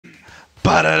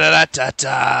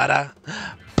Ba-da-da-da-da-da.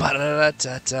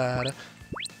 Ba-da-da-da-da-da.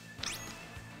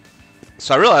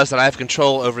 So I realized that I have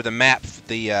control over the map,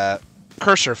 the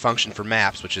cursor function for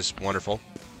maps, which is wonderful.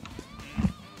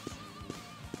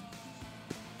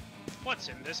 What's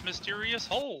in this mysterious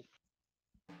hole?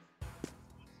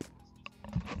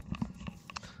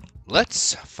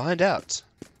 Let's find out.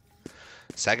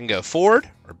 So I can go forward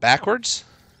or backwards.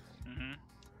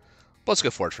 Let's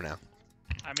go forward for now.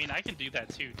 I mean, I can do that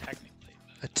too, technically.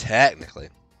 Technically.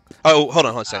 Oh, hold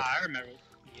on a second. I remember.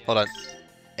 Yes. Hold on.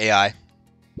 AI.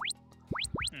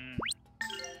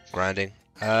 Grinding.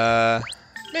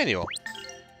 Manual.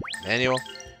 Manual.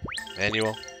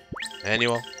 Manual.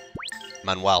 Manual.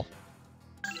 Manuel.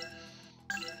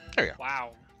 There we go.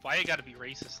 Wow. Why you gotta be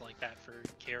racist like that for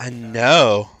character? I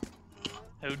know.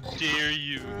 How dare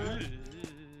you?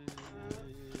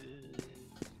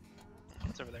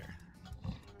 What's over there?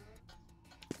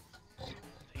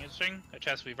 Anything interesting? A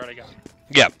chest we've already got.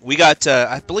 Yeah, we got,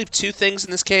 I believe, 2 things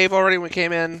in this cave already when we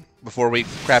came in, before we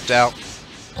crapped out.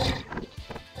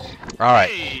 Alright.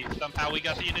 Hey, somehow we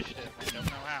got the initiative. I don't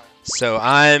know how. So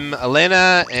I'm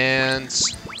Elena and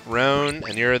Roan,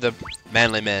 and you're the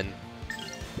manly men.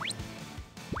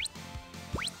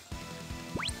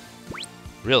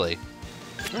 Really?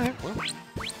 Alright, well.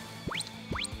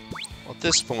 At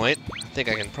this point, I think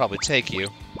I can probably take you.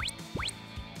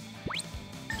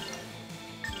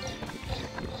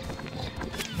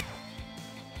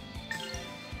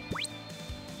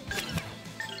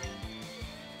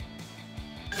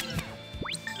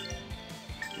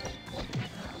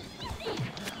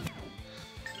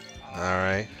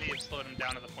 Alright. May have slowed him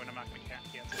down to the point I'm not going to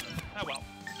cancel him. Oh well.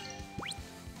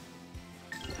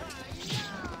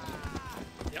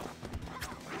 Yep.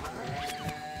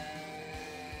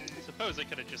 I suppose I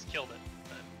could have just killed it.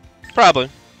 But... Probably.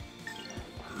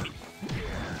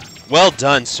 Well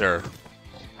done, sir.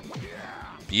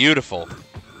 Beautiful.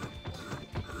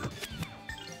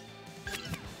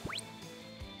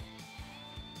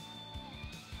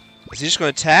 Is he just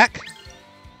going to attack?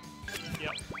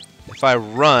 Yep. If I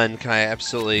run, can I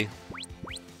absolutely...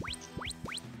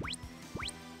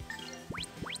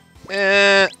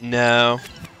 no.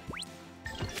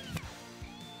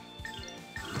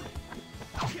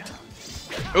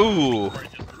 Ooh.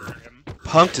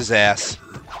 Punked his ass.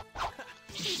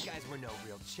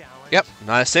 Yep,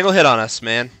 not a single hit on us,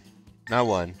 man. Not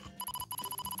one.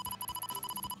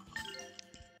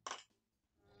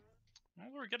 Well,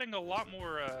 we're getting a lot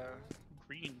more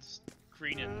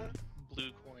green and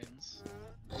blue coins.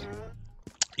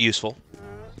 Useful.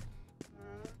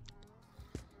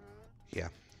 Yeah.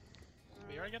 Did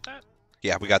we already get that?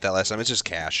 Yeah, we got that last time. It's just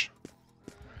cash.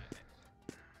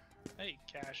 Hey,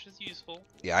 cash is useful.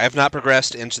 Yeah, I have not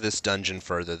progressed into this dungeon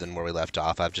further than where we left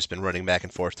off. I've just been running back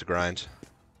and forth to grind.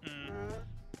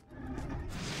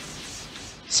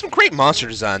 Some great monster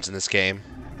designs in this game.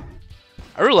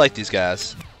 I really like these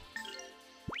guys.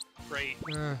 Great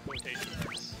quotation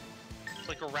marks. It's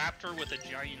like a raptor with a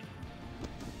giant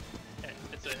head.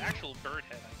 It's an actual bird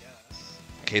head, I guess.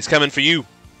 Okay, he's coming for you.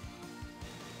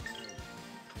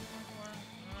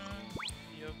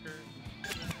 Mediocre.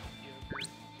 Mediocre.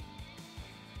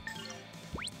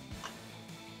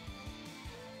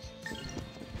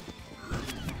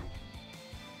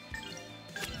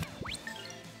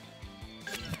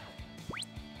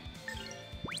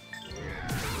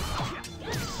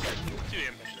 Too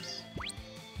ambitious.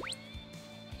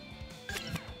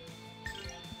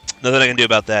 Nothing I can do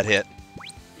about that hit.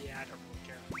 Yeah, I don't really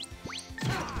care.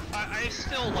 I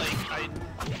still like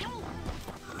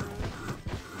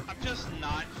I'm just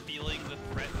not feeling the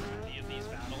threat from any of these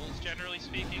battles, generally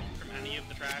speaking, from any of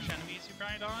the trash enemies you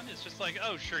grind on. It's just like,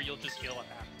 oh sure, you'll just heal up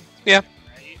afterwards. Yeah.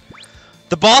 Right?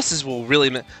 The bosses will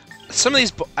really... Some of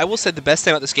these... I will say the best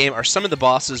thing about this game are some of the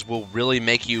bosses will really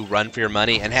make you run for your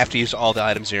money and have to use all the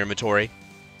items in your inventory.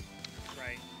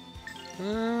 Right.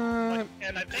 Like,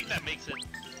 and I think that makes it...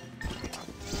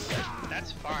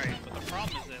 That's fine, but the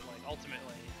problem is that, like,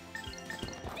 ultimately,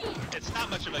 it's not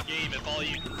much of a game if all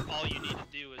you need to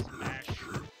do is mash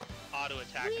auto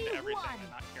attack into everything and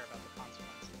not care about the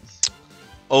consequences.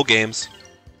 Old games.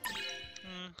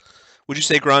 Would you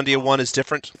say Grandia 1 is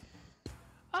different?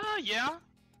 Yeah.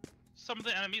 Some of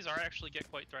the enemies are actually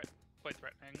quite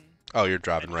threatening. Oh, you're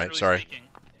dropping right. Sorry. Speaking,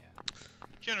 yeah.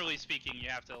 Generally speaking, you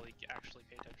have to like actually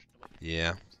pay attention to what you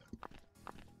Yeah. do,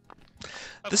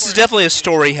 so. This is definitely a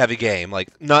story-heavy game. Like,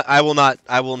 I will not.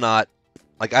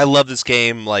 Like, I love this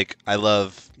game. Like, I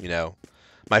love, you know,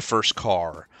 my first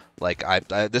car. Like,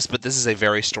 but this is a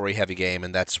very story-heavy game,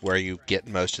 and that's where you get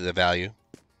most of the value.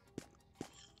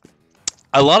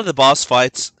 A lot of the boss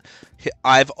fights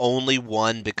I've only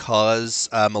won because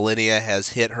Millennia has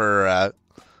hit her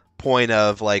point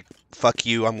of like, fuck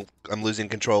you, I'm losing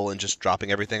control and just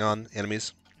dropping everything on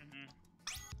enemies. Mm-hmm.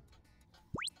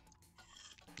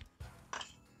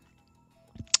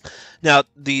 Now,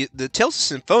 the Tales of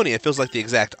Symphonia feels like the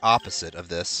exact opposite of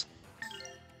this.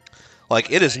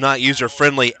 Like, it is not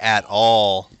user-friendly at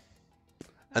all.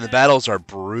 And the battles are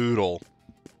brutal.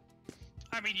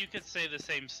 I mean, you could say the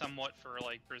same somewhat for,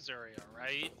 like, Berseria,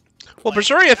 right? Well, like,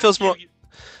 Berseria feels more...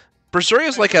 Berseria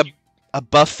is like a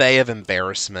buffet of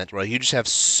embarrassment, where you just have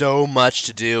so much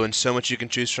to do and so much you can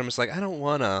choose from. It's like, I don't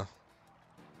wanna...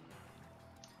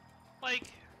 Like,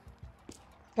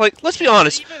 let's be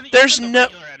honest, there's even no...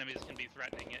 regular enemies can be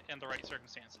threatening in the right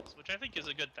circumstances, which I think is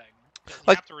a good thing. You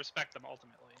Like, have to respect them,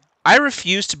 ultimately. I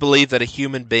refuse to believe that a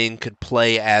human being could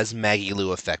play as Maggie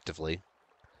Lou effectively.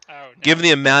 Oh, no. Given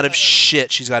the amount of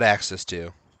shit she's got access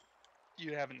to.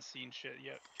 You haven't seen shit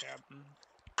yet, Captain.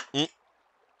 Mm.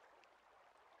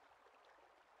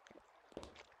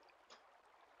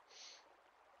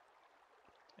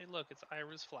 Hey, look, it's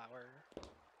Ira's flower.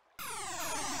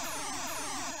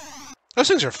 Those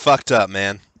things are fucked up,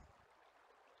 man.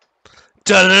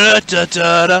 Da da da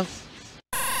da da.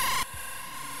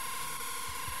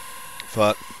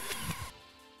 Fuck.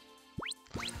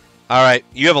 Alright,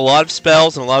 you have a lot of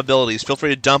spells and a lot of abilities. Feel free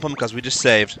to dump them, because we just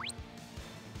saved. So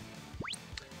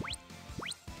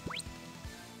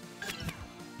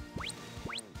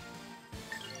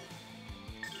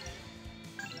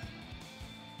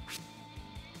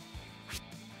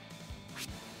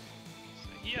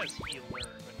he has healer,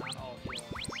 but not all healers.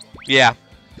 Yeah.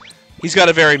 He's got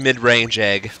a very mid-range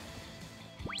egg.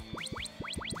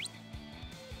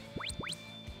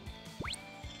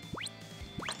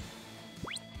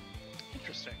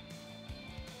 Interesting.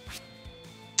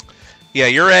 Yeah,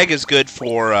 your egg is good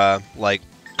for, like,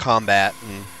 combat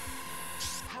and...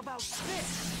 How about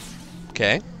this?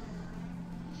 Okay.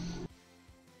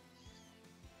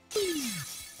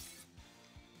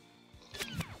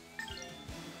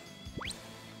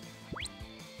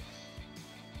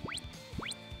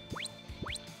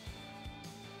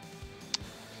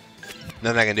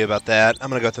 Nothing I can do about that.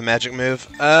 I'm gonna go with the magic move.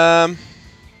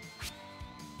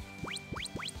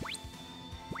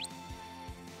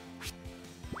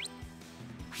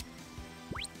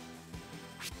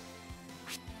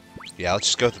 Yeah, let's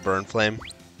just go with the burn flame.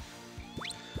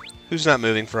 Who's not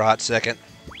moving for a hot second?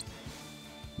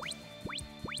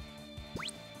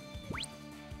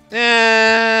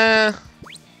 Yeah,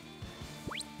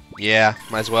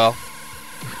 might as well.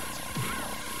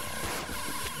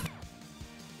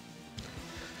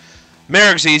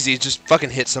 Merrick's easy, just fucking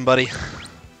hit somebody.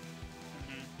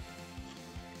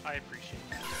 I appreciate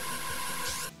that.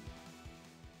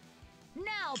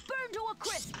 Now burn to a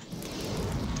crisp.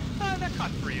 That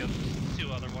caught 3 of 2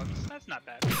 other ones. That's not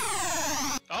bad.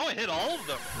 Oh, it hit all of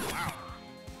them. Wow.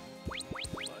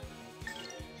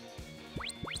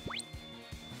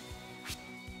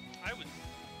 I would.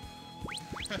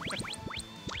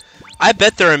 I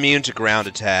bet they're immune to ground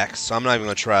attacks, so I'm not even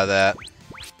gonna try that.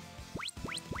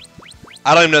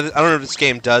 I don't know if this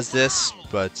game does this,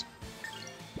 but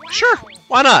sure,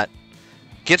 why not?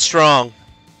 Get strong.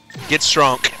 Get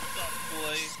strong. Boy.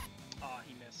 Aw,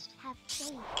 he missed. Have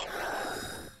faith.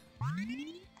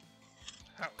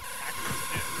 Oh,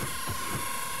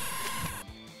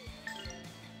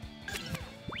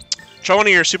 Try one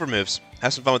of your super moves.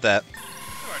 Have some fun with that.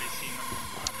 I've already seen them.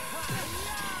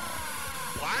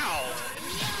 Wow.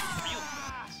 Real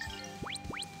fast.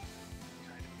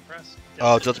 Kind of impressed.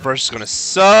 Oh, Delta Burst is gonna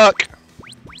suck.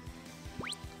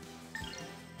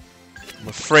 I'm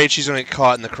afraid she's gonna get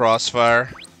caught in the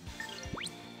crossfire.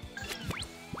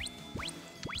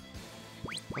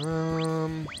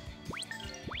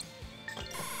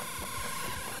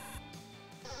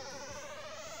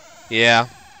 Yeah.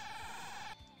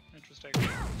 Interesting.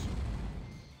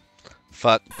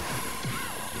 Fuck.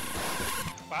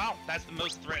 Wow, that's the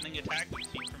most threatening attack we've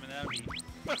seen from an enemy.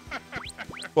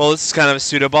 Well, this is kind of a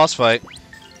pseudo boss fight. I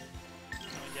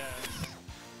guess.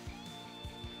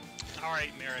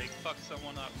 Alright, Mary, fuck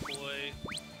someone up, boy.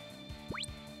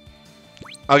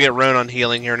 I'll get Roan on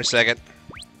healing here in a second.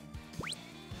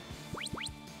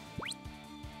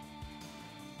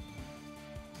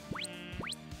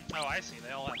 Oh, I see.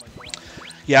 They all have like a lot.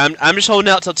 Yeah, I'm just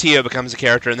holding out till Tio becomes a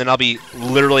character, and then I'll be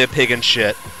literally a pig in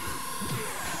shit.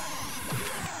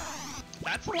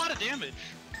 That's a lot of damage.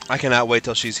 I cannot wait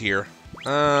till she's here.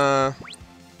 Do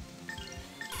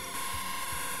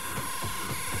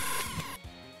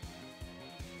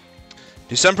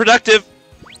something productive.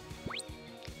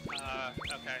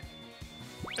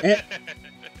 Okay.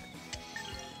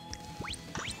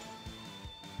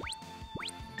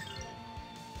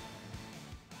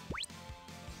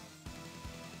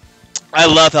 I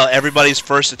love how everybody's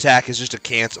first attack is just a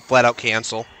cancel, flat out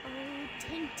cancel. Oh,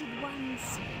 tainted ones.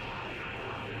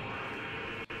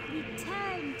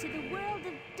 Return to the world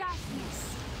of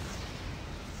darkness.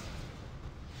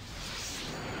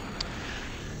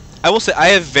 I will say I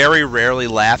have very rarely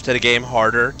laughed at a game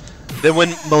harder than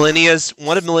when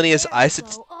one of Millennia's ice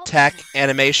attack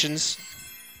animations.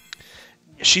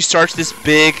 She starts this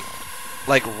big,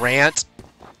 like rant,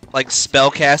 like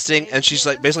spell casting, and she's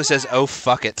like basically says, "Oh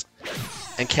fuck it,"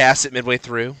 and casts it midway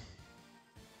through,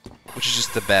 which is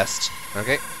just the best.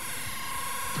 Okay.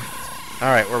 All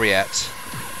right, where are we at?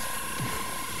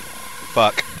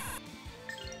 Fuck.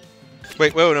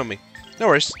 Wait, no me. No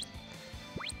worries.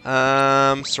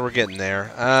 So we're getting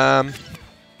there.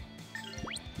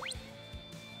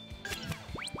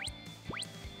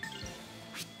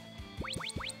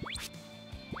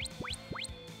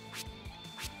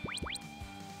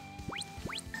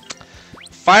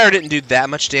 Fire didn't do that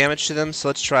much damage to them, so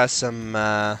let's try some,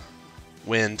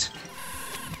 wind.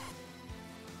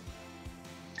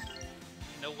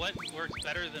 You know what works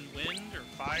better than wind or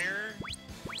fire?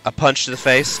 A punch to the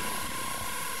face.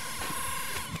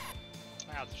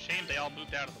 Wow, it's a shame they all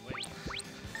moved out of the way.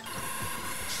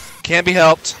 Can't be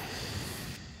helped.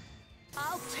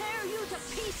 I'll tear you to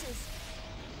pieces.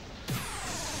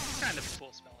 Kind of a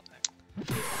cool spell attack.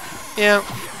 Yeah.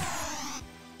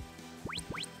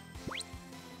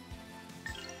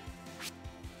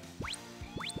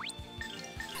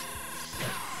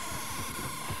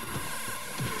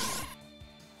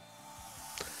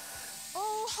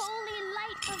 Oh, holy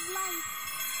light of life.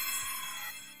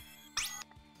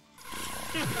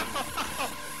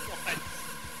 What?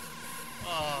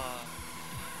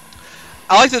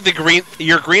 I like that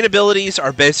your green abilities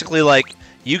are basically like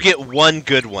you get one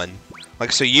good one.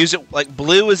 Like so, use it. Like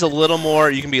blue is a little more.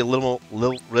 You can be a little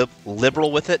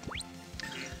liberal with it.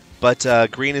 But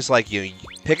green is like you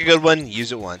pick a good one,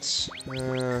 use it once.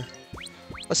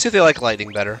 Let's see if they like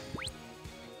lightning better.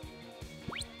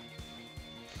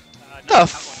 No, The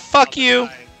fuck you!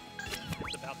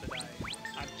 It's about to die.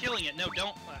 I'm killing it. No,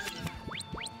 don't.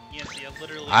 Yancy, I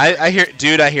literally. I hear,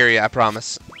 dude. I hear you. I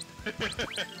promise.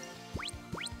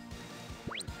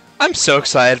 I'm so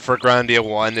excited for Grandia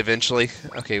 1 eventually.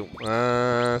 Okay,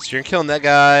 so you're killing that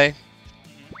guy.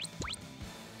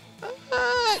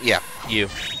 Yeah, you.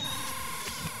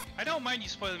 I don't mind you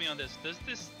spoiling me on this. Does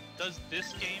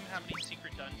this game have any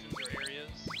secret dungeons or areas?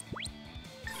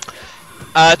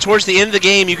 Towards the end of the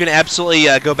game, you can absolutely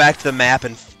go back to the map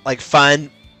and like find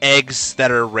eggs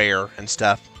that are rare and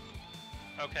stuff.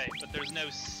 Okay, but there's no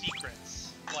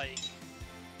secrets.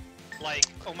 Like,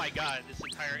 oh my god, this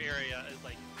entire area is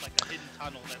like a hidden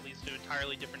tunnel that leads to an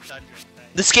entirely different dungeon thing.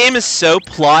 This game is so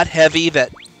plot heavy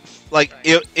that like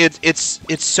it's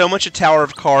so much a tower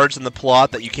of cards in the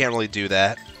plot that you can't really do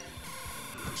that.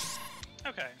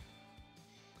 Okay.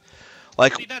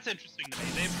 Like, see, that's interesting to me.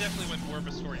 They've definitely went more of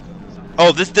a story focus on it.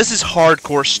 oh, this is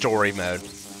hardcore story mode.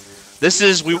 This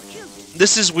is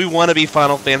we want to be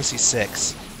Final Fantasy VI.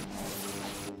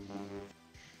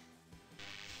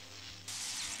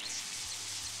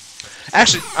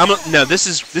 Actually, no. This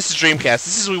is Dreamcast.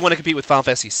 This is we want to compete with Final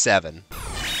Fantasy VII.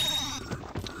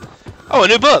 Oh, a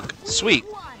new book. Sweet.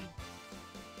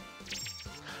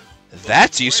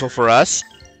 That's useful for us.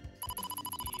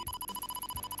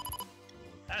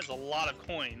 That is a lot of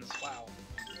coins. Wow.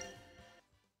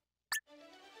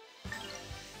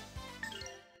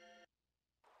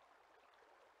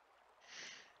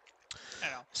 I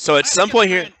don't know. So at some point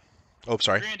here, oh,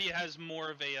 sorry. Grandia has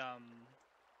more of a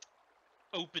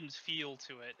open feel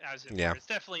to it, as it Yeah. were. It's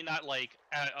definitely not like,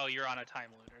 oh, you're on a time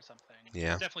limit or something.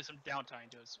 Yeah. There's definitely some downtime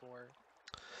to explore.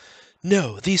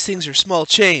 No, these things are small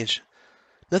change.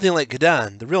 Nothing like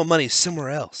Gadan. The real money's somewhere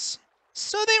else.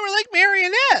 So they were like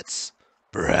marionettes.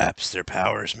 Perhaps their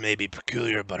powers may be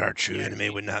peculiar, but our true enemy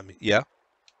would not be. Yeah?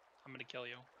 I'm gonna kill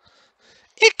you.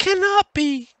 It cannot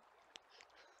be.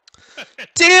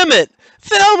 Damn it!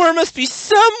 Thalmor must be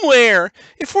somewhere!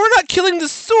 If we're not killing the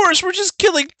source, we're just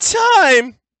killing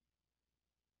time!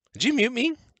 Did you mute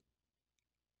me?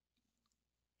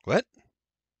 What?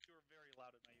 You were very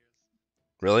loud in my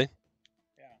ears. Really?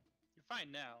 Yeah. You're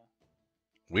fine now.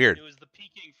 Weird. It was the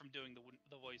peaking from doing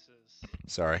the voices.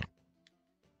 Sorry.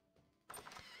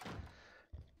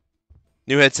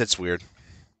 New headset's weird.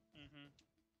 Mm-hmm.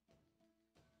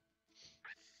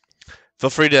 Feel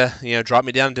free to, drop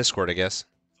me down in Discord, I guess.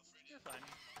 You're fine.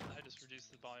 I just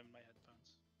reduced the volume of my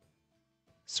headphones.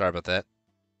 Sorry about that.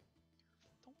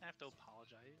 Don't have to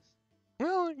apologize.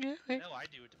 Well, yeah. I know I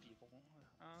do it to people.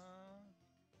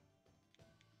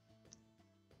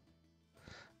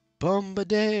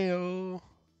 Bombadeo.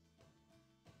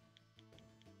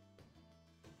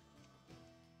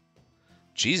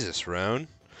 Jesus, Roan.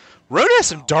 Roan has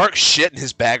some dark shit in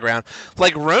his background.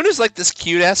 Like, Roan is like this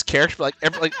cute-ass character, like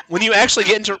when you actually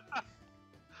get into...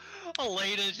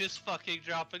 Elena's just fucking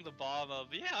dropping the bomb of,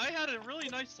 yeah, I had a really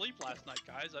nice sleep last night,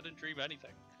 guys. I didn't dream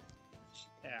anything.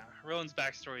 Yeah, Roan's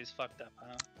backstory is fucked up,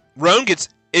 huh? Roan gets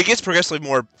progressively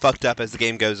more fucked up as the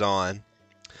game goes on.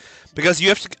 Because you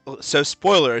have to... So,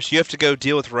 spoilers, you have to go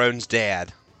deal with Roan's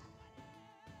dad.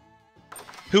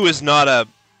 Who is not a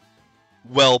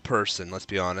well person, let's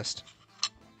be honest.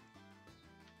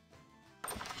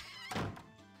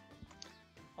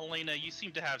 Elena, you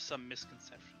seem to have some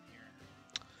misconception here.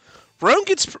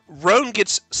 Roan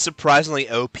gets surprisingly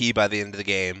OP by the end of the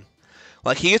game.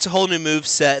 Like, he gets a whole new move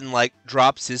set and, like,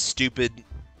 drops his stupid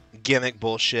gimmick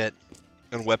bullshit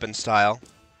and weapon style.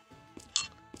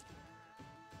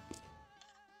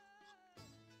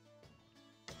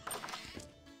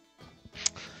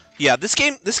 Yeah, this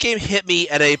game hit me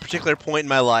at a particular point in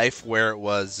my life where it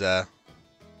was,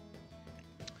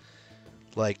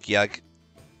 like, yeah,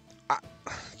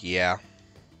 yeah.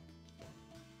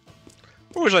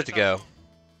 Where would you like to go?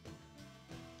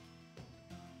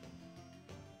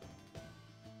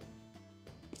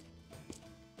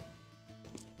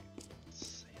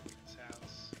 Sandra's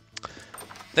house.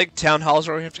 I think Town Hall's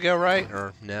where we have to go, right?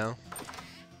 Or no?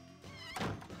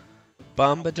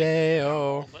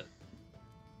 Bombadeo.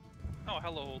 Oh,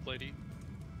 hello, old lady.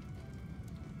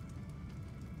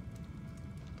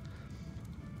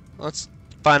 Let's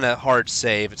find a hard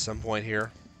save at some point here.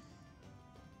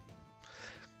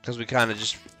 Because we kind of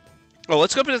just... Oh,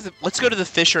 let's go to the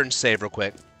Fisher and save real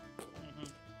quick.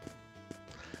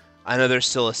 I know there's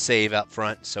still a save out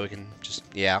front, so we can just...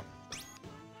 Yeah.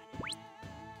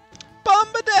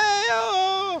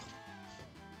 Bombadeo!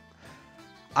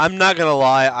 I'm not gonna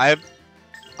lie,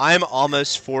 I'm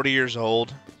almost 40 years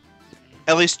old.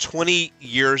 At least 20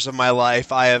 years of my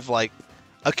life, I have, like,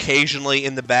 occasionally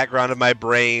in the background of my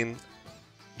brain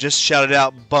just shouted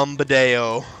out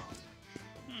Bombadeo. Okay,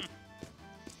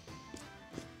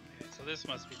 so this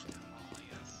must be Town Hall, I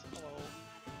guess.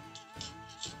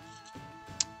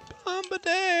 Hello.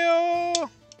 Bombadeo!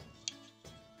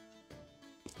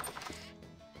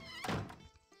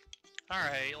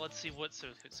 Alright, let's see what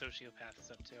Sociopath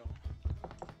is up to.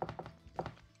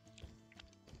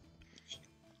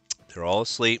 They're all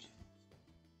asleep.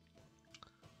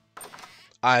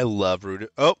 I love Rude.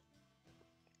 Oh!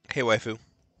 Hey, waifu.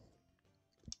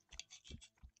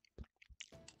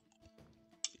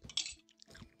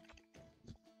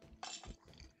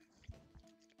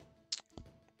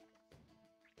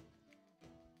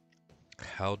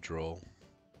 How droll.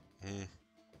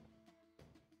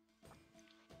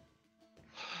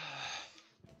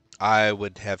 I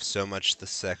would have so much the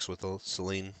sex with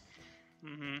Celine.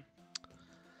 Mm-hmm.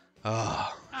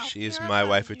 Oh, she is my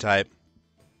waifu type.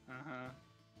 Uh-huh.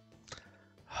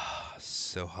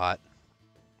 So hot.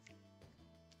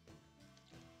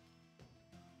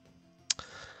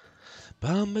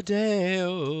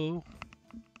 Bombadeo.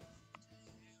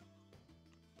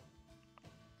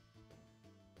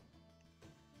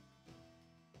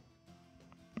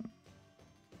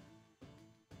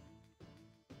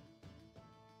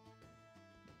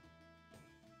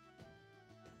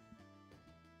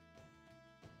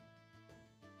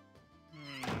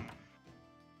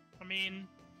 I mean...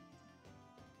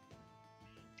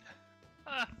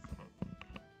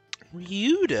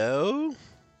 Ryudo?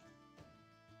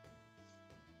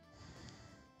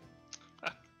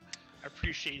 I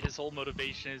appreciate his whole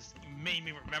motivation is you made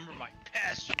me remember my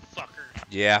past, you fucker.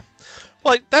 Yeah.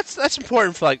 Well, like, that's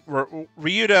important for, like,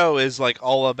 Ryudo is, like,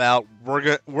 all about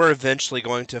we're eventually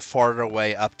going to fart our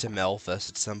way up to Melphus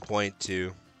at some point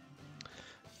to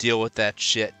deal with that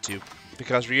shit, too.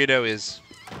 Because Ryudo is,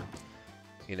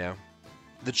 you know,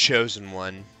 the chosen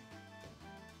one.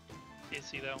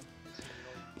 Is he, though?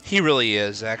 He really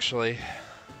is, actually.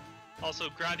 Also,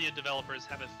 Grandia developers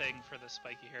have a thing for the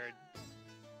spiky-haired,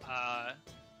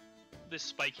 this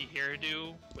spiky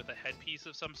hairdo with a headpiece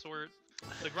of some sort.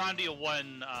 The Grandia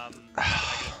one, that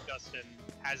I discussed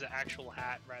has an actual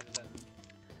hat rather than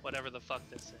whatever the fuck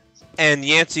this is. And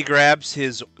Yancy grabs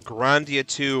his Grandia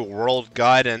 2 World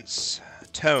Guidance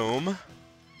tome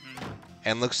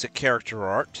and looks at character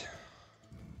art.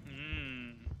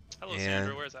 Hello,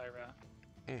 Sandra. Where's Ira?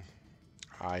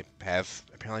 I have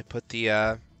apparently put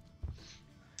the,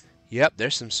 Yep,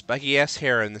 there's some spiky-ass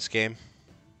hair in this game.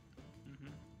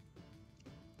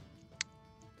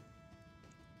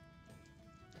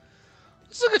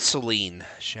 Let's look at Celine,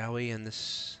 shall we, in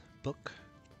this book?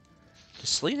 Does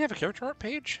Celine have a character art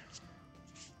page?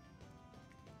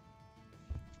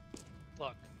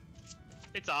 Look.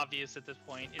 It's obvious at this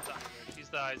point. It's Ira. She's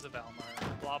the eyes of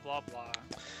Elmar. Blah blah blah.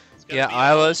 It's gonna Yeah, be a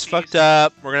whole Isla's fucked piece.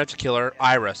 up. We're gonna have to kill her. Yeah.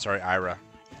 Ira, sorry, Ira.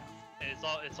 And it's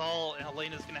all, and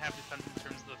Elena's gonna have to come to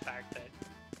terms with the fact that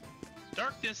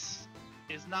darkness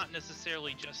is not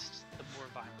necessarily just the more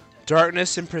violent type.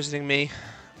 Darkness imprisoning me.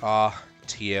 Aw,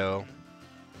 Tio.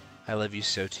 I love you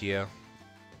so, Tio.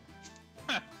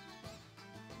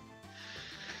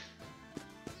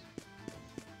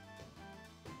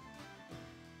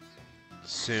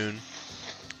 Soon.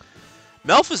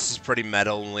 Melphus is pretty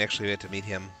metal when we actually get to meet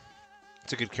him.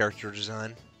 It's a good character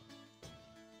design.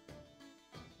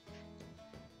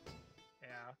 Yeah.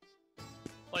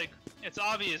 Like, it's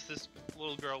obvious this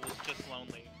little girl was just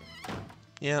lonely.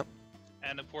 Yeah.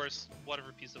 And of course,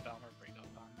 whatever piece of Elmer bring up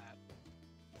on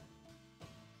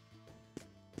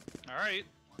that. Alright,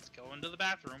 let's go into the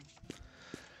bathroom.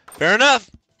 Fair enough.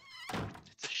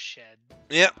 It's a shed.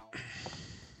 Yep. Wow.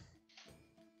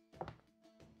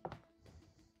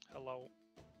 Hello.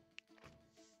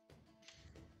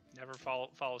 Never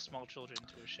follow small children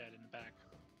to a shed in the back.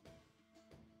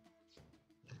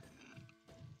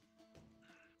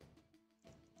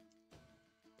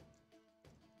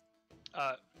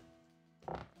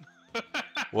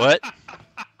 What?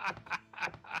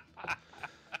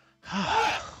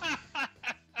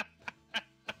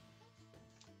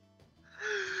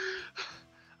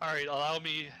 Alright, allow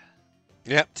me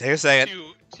Yep, take a second.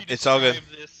 to It's all good.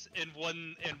 describe this in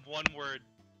one word.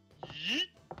 Yeet.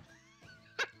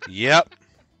 Yep.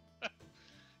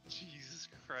 Jesus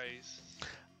Christ.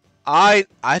 I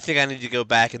think I need to go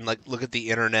back and like look at the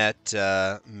internet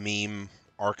meme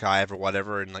archive or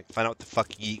whatever and like find out what the fuck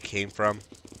Yeet came from.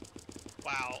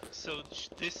 Wow, so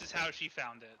this is how she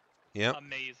found it. Yep.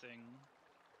 Amazing.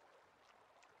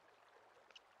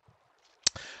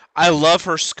 I love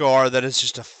her scar that is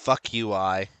just a fuck you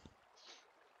eye.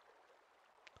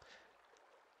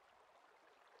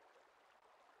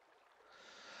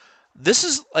 This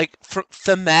is like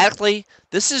thematically,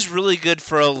 this is really good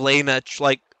for Elena.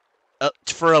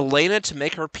 For Elena to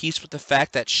make her peace with the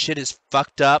fact that shit is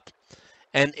fucked up,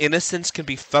 and innocence can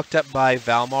be fucked up by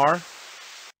Valmar.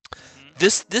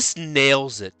 Mm-hmm. This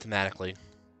nails it thematically.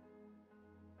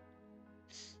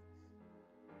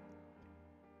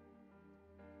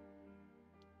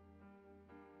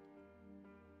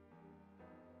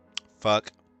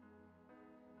 Fuck.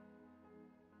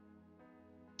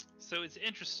 So it's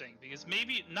interesting because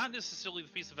maybe not necessarily the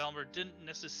piece of Elmer didn't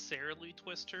necessarily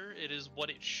twist her. It is what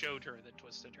it showed her that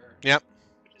twisted her. Yep.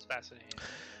 Which is fascinating.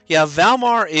 Yeah,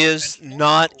 Valmar is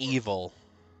not evil.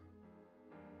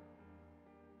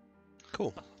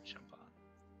 Cool. Jump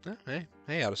on.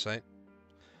 Hey, out of sight.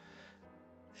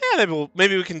 Yeah,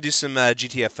 maybe we can do some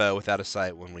GTFO with out of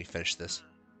sight when we finish this.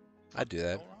 I'd do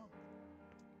that. Go wrong.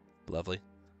 Lovely.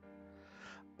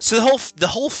 So the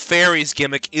whole fairies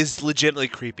gimmick is legitimately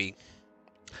creepy.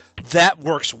 That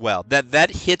works well. That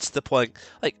hits the point.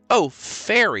 Like, oh,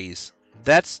 fairies.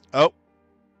 That's also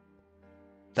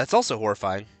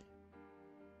horrifying.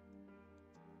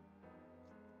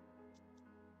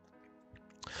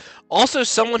 Also,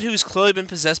 someone who's clearly been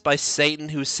possessed by Satan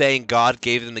who's saying God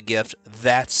gave them a gift,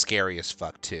 that's scary as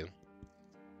fuck, too.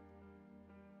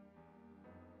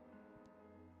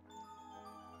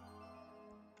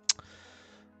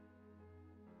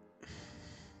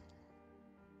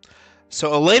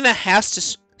 So Elena has to...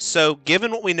 So,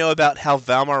 given what we know about how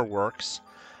Valmar works,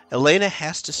 Elena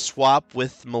has to swap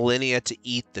with Millennia to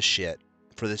eat the shit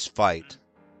for this fight.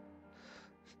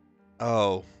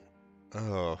 Oh.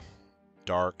 Oh.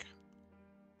 Dark.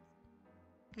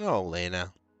 Oh,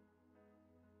 Elena.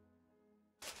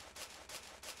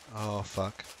 Oh,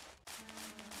 fuck.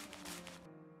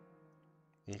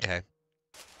 Okay.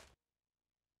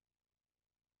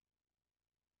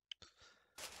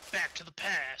 Back to the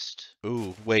past.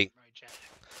 Ooh, wait. Right, Jack.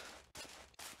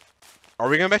 Are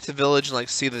we going back to the village and, like,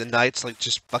 see the knights, like,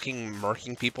 just fucking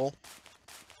murking people?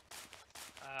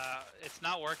 It's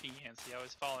not working, Yancy. I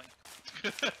was falling.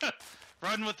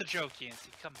 Run with the joke,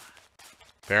 Yancy. Come on.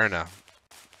 Fair enough.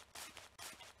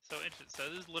 So interesting. So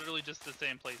this is literally just the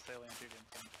same place they landed in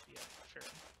from. Yeah, sure.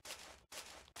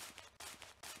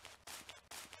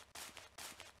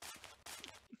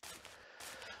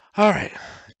 Alright.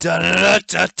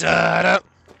 Da-da-da-da-da-da.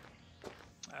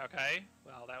 Okay.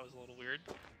 Well, that was a little weird.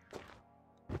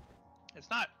 It's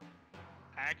not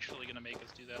actually gonna make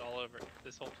us do that all over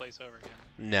this whole place over again.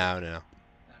 No. Okay.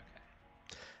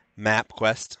 Map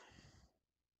quest.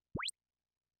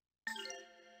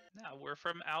 Now we're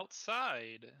from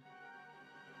outside.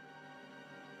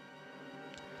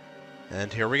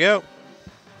 And here we go. And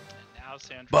now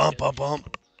Sandra. Bump, bump,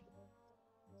 bump.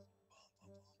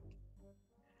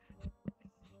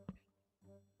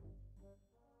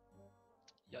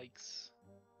 Yikes.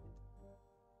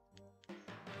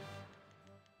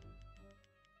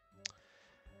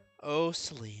 Oh,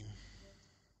 Celine.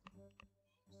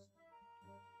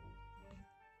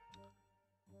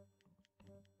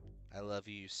 I love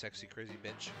you, you sexy, crazy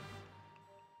bitch.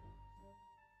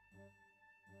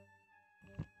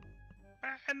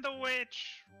 And the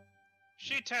witch!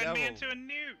 She turned me Devil. into a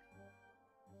newt!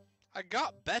 I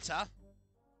got better.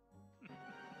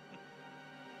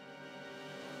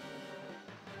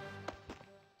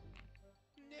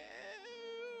 No.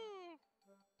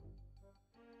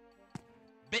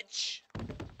 Bitch.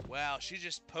 Wow, she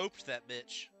just poped that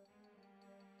bitch.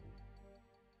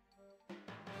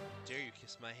 Dare you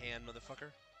kiss my hand,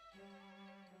 motherfucker?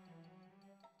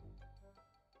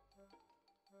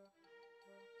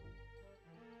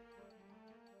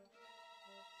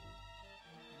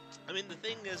 I mean, the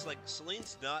thing is, like,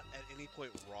 Celine's not at any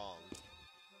point wrong.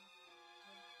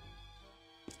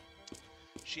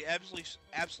 She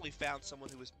absolutely found someone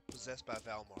who was possessed by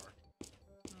Valmar.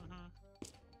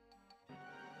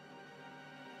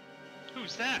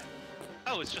 Who's that?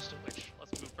 Oh, it's just a witch.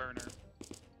 Let's move burner.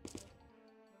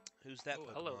 Who's that? Oh,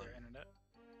 Pokemon? hello there, internet.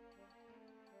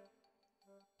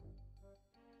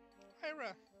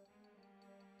 Hyra.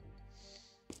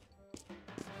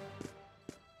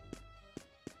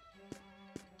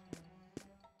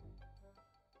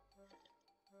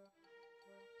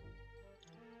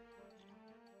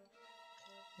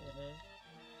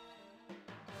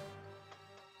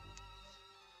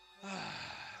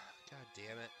 God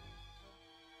damn it.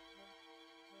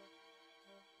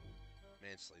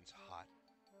 Man, Celine's hot.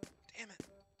 Damn it.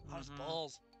 Hot as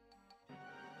balls.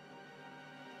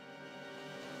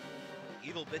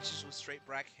 Evil bitches with straight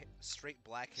black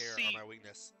hair are my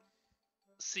weakness.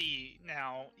 See,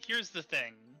 now, here's the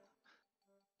thing.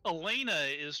 Elena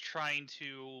is trying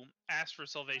to ask for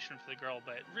salvation for the girl,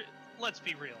 but let's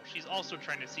be real. She's also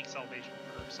trying to seek salvation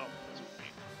for herself at this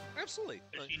point. Absolutely.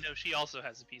 Like, she knows she also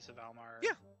has a piece of Almar.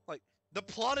 Yeah, like, the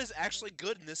plot is actually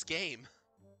good in this game.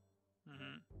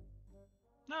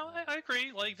 No, I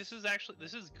agree. Like, this is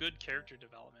good character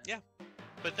development. Yeah.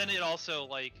 But then it also,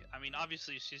 like, I mean,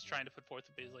 obviously she's trying to put forth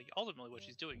a bit, like, ultimately what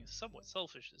she's doing is somewhat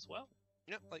selfish as well.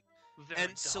 Yeah, like, Very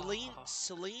and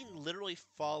Celine literally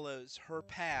follows her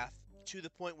path to the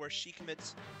point where she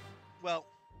commits, well,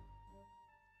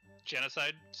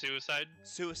 genocide, suicide.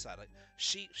 Like,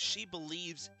 she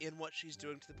believes in what she's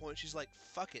doing to the point she's like,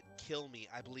 fuck it, kill me.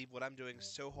 I believe what I'm doing is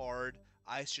so hard,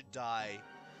 I should die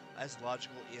as a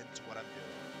logical end to what I'm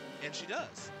doing. And she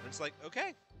does. And it's like,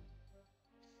 okay.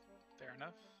 Fair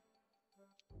enough.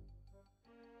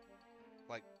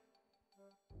 Like,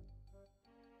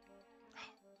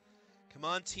 come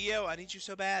on, Tio, I need you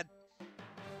so bad.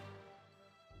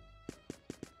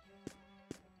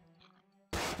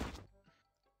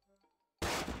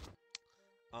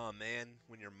 Oh man,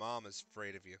 when your mom is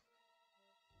afraid of you.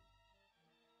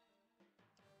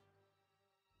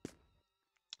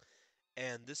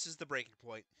 And this is the breaking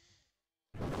point.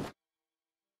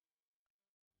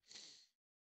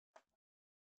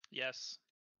 Yes.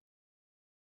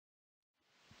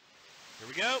 Here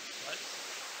we go. What?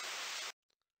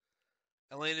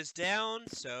 Elena's down,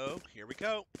 so here we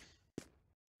go.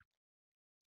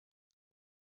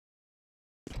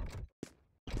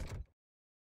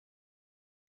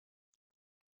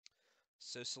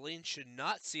 So Celine should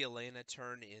not see Elena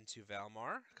turn into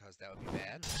Valmar, because that would be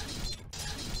bad.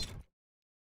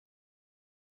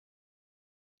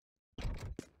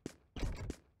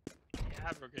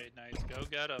 Yeah, Brigade Knights, go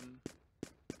get them.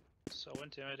 So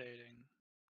intimidating.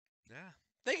 Yeah,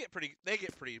 they get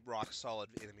pretty rock solid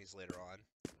enemies later on.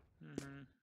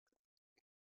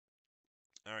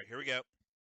 All right, here we go.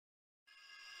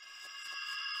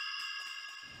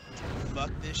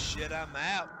 Fuck this shit, I'm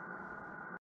out.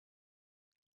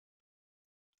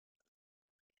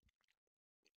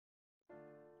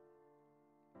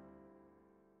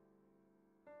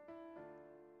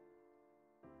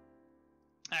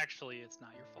 Actually, it's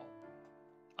not your fault.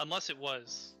 Unless it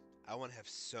was. I want to have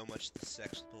so much the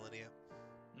sex with Millennia.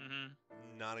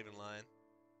 Not even lying.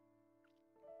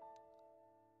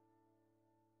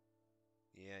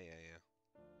 Yeah.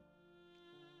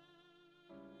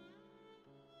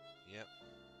 Yep.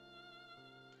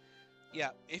 Yeah,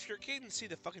 if your kid can see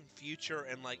the fucking future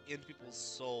and, like, in people's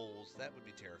souls, that would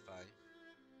be terrifying.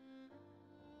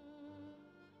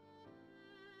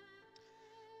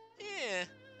 Yeah,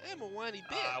 I'm a whiny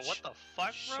bitch. What the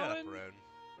fuck, Shut Rowan? up, Rowan.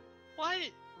 What?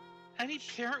 Any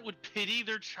parent would pity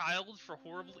their child for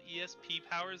horrible ESP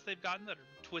powers they've gotten that are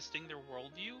twisting their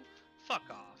worldview? Fuck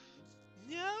off.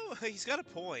 No, he's got a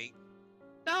point.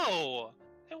 No!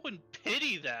 I wouldn't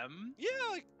pity them. Yeah,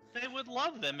 like, They would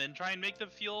love them and try and make them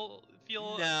feel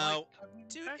No, like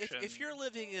dude. affection. If you're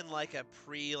living in like a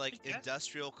I guess.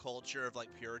 industrial culture of like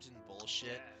Puritan bullshit,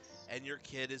 Yes. and your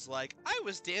kid is like, I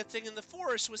was dancing in the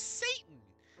forest with Satan,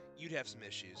 you'd have some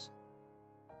issues.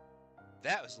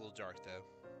 That was a little dark though.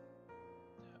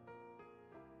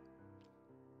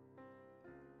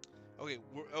 Okay,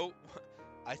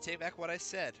 I take back what I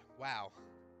said. Wow.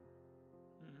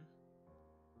 Mhm.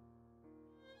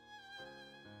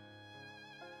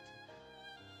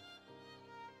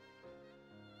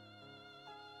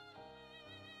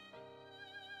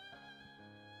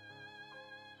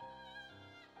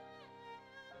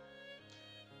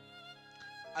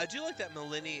 I do like that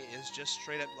Millennia is just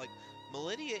straight up like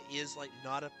Millennia is like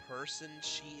not a person.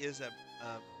 She is a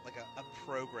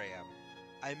program.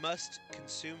 I must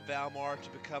consume Valmar to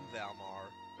become Valmar,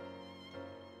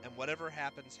 and whatever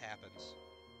happens, happens.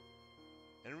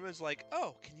 And everyone's like,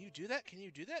 "Oh, can you do that? Can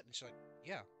you do that?" And she's like,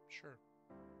 "Yeah, sure."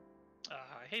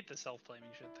 I hate the self-blaming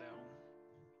shit though.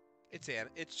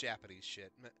 It's Japanese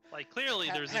shit. Like clearly,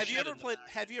 there's a Have you shed ever in the played? back.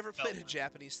 Have you ever Felt played a like-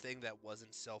 Japanese thing that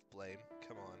wasn't self-blame?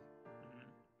 Come on.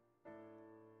 Mhm.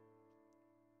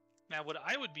 Now, what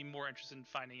I would be more interested in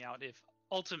finding out if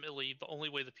ultimately the only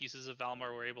way the pieces of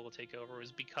Valmar were able to take over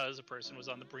was because a person was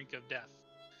on the brink of death,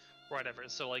 or whatever.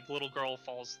 So, like, little girl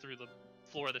falls through the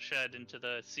floor of the shed into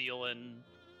the seal, and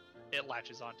it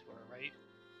latches onto her, right?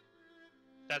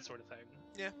 That sort of thing.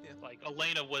 Yeah, yeah. Like,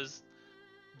 Elena was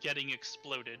getting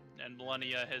exploded, and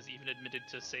Millennia has even admitted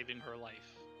to saving her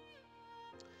life.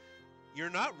 You're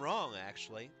not wrong,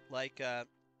 actually. Like,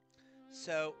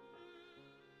 so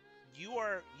you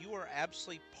are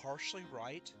absolutely partially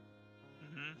right.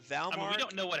 Mm-hmm. Valmar. I mean, we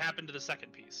don't know what happened to the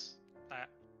second piece.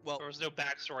 Well, There was no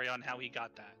backstory on how he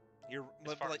got that, you're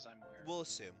as far like, as I'm aware. we'll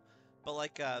assume, but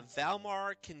like,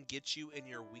 Valmar can get you in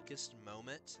your weakest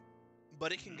moment,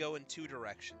 but it can Mhm. go in two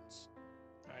directions.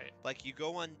 Right. Like you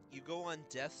go on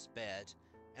death's bed,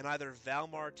 and either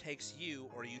Valmar takes you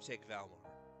or you take Valmar.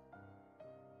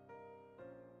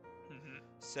 Mm-hmm.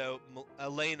 So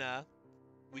Elena,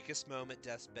 weakest moment,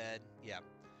 death's bed, yeah.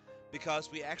 Because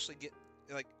we actually get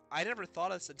like I never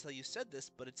thought of this until you said this,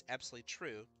 but it's absolutely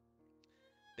true.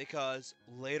 Because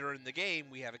later in the game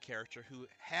we have a character who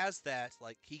has that,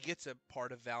 like he gets a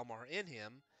part of Valmar in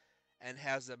him, and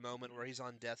has a moment where he's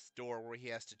on death's door where he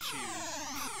has to choose: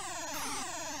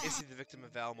 is he the victim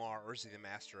of Valmar or is he the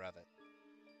master of it?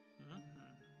 Mm-hmm.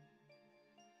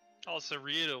 Also,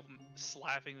 Rito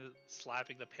slapping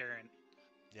the parent.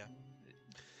 Yeah.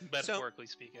 Metaphorically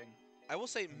speaking. I will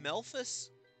say Melphus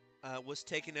was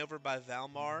taken over by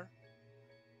Valmar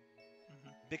Mm-hmm.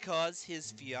 because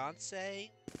his fiance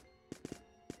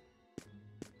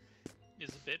Is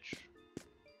a bitch.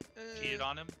 Cheated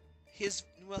on him. His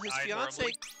Died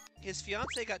horribly.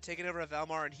 fiance got taken over by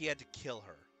Valmar and he had to kill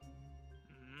her.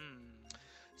 Mm.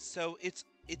 So it's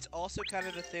also kind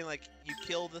of a thing like you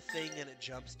kill the thing and it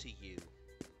jumps to you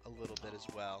a little bit as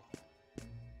well.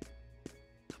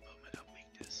 The moment of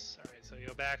weakness. Alright, so you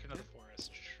go back into the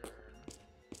forest. Sure.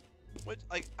 Which,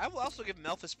 like, I will also give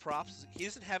Melphus props. He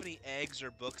doesn't have any eggs or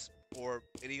books or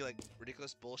any like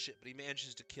ridiculous bullshit, but he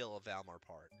manages to kill a Valmar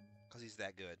part because he's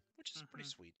that good, which is pretty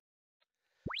sweet.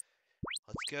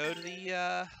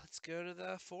 Let's go to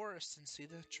the forest and see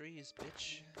the trees,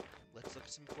 bitch. Let's look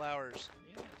at some flowers.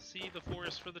 Yeah, see the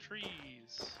forest for the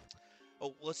trees.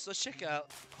 Oh, let's check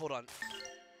out. Hold on.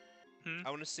 Hmm? I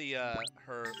want to see her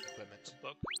equipment. The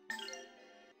book.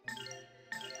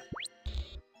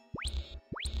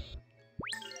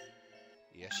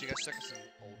 Yeah, she got stuck with some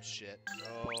old shit.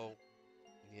 Oh,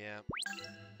 yeah.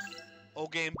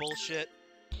 Old game bullshit.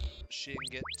 She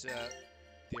didn't get the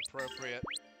appropriate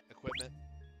equipment.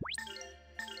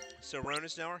 So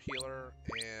Rona's now our healer,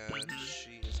 and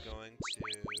she is going to...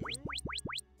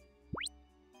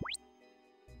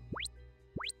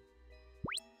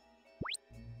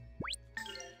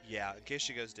 Yeah, in case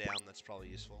she goes down, that's probably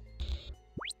useful.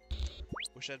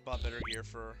 Wish I'd bought better gear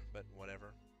for her, but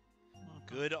whatever.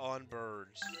 Good on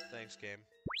birds. Thanks, game.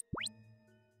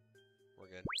 We're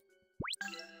good.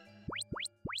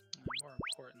 And more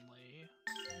importantly...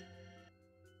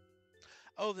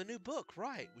 Oh, the new book,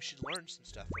 right. We should learn some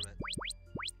stuff from it.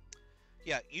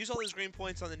 Yeah, use all those green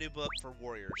points on the new book for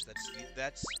warriors.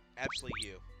 That's absolutely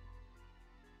you.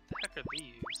 The heck are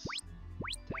these?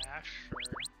 Dash,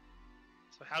 or...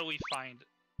 So how do we find...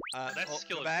 that's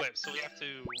skill equipped, so we have to...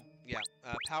 Yeah,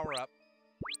 power up.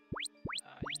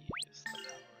 Use the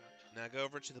power up. Now go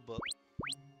over to the book.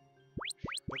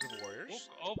 Book of Warriors.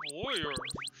 Book of Warriors!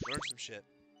 Learn some shit.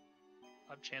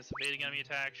 Up chance evading enemy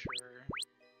attack, sure.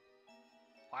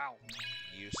 Wow.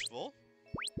 Useful.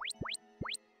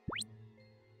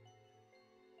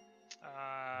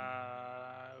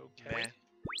 Okay. Meh.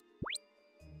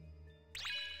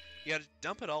 You gotta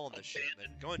dump it all in this shit, man.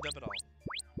 Go and dump it all.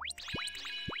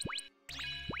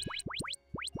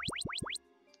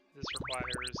 This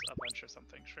requires a bunch of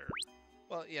something, sure.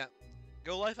 Well, yeah.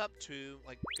 Go life up to,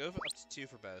 like, go up to 2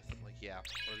 for both. Like, yeah,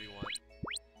 whatever you want.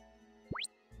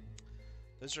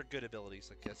 Those are good abilities,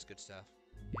 like, that's good stuff.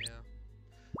 Yeah.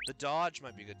 The dodge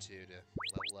might be good, too, to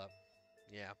level up.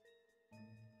 Yeah.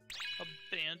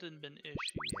 Abandonment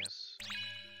issues.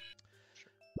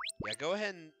 Sure. Yeah, go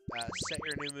ahead and set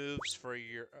your new moves for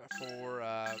your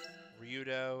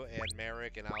Ryudo and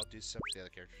Merrick, and I'll do some for the other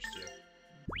characters, too.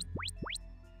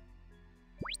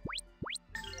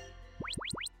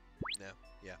 No,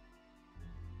 yeah.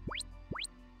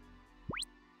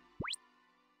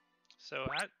 So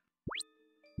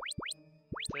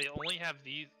they only have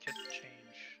these kit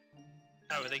change.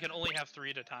 Oh, they can only have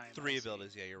 3 at a time. 3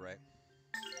 abilities, yeah, you're right. Wow,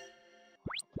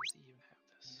 does he even have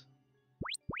this?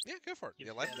 Yeah, go for it. Give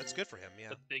Yeah, life, him that's good for him, yeah.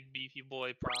 The big beefy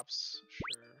boy props,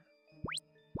 sure.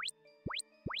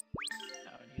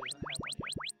 Oh, and he doesn't have one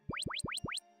yet.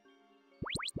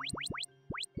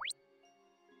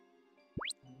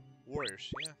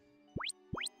 Warriors, yeah.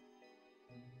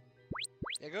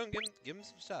 Yeah, go and give him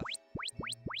some stuff.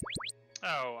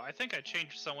 Oh, I think I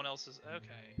changed someone else's.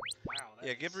 Okay. Wow.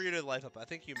 Yeah, give Ryudo life up. I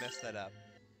think you messed that up.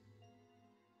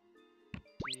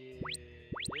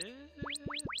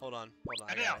 Hold on.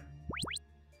 I got it.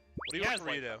 What do you want for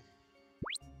Ryudo?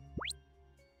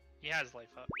 He has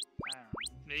life up. I don't know.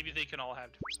 Maybe they can all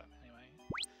have different stuff anyway.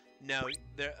 No,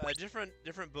 there different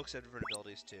books have different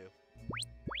abilities too.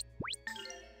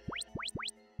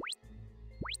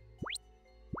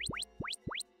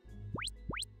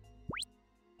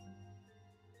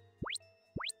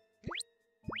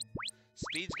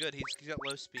 Speed's good. He's got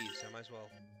low speed, so I might as well.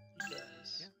 He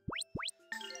does. Yeah.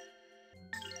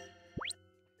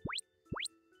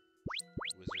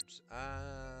 Wizards.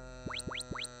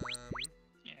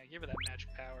 Yeah, give her that magic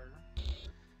power.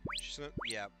 She's gonna,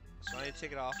 yeah. So I need to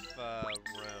take it off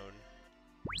Roan.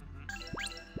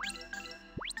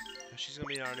 She's gonna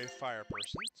be our new fire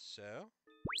person. So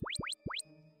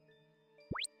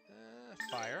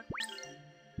fire,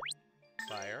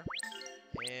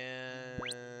 and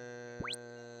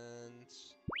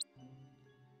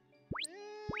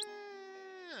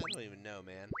I don't even know,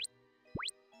 man.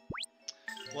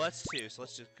 Well, that's 2, so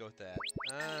let's just go with that.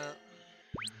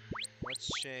 Let's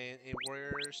change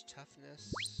Warrior's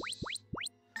toughness.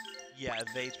 Yeah,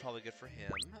 evade's probably good for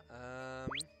him.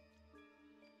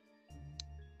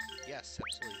 Yes,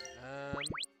 absolutely.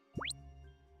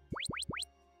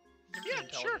 Yeah,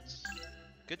 sure.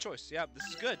 Good choice. Yeah, this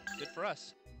is good. Good for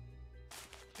us.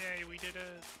 Yay, we did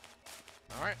it.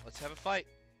 All right, let's have a fight.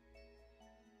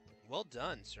 Well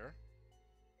done, sir.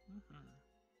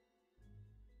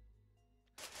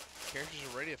 Characters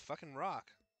are ready to fucking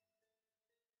rock.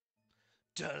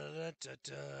 Da da da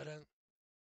da da.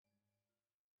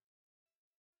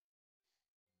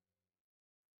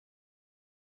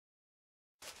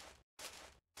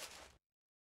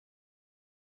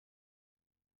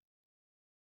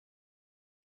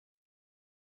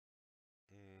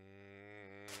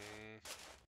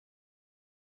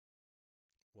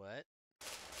 What?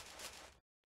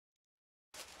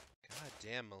 God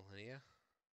damn, Millennia.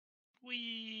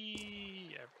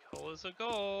 Whee! Every hole is a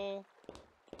goal.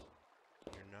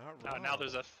 You're not Oh, wrong. now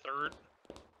there's a third.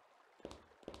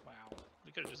 Wow,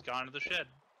 we could have just gone to the shed.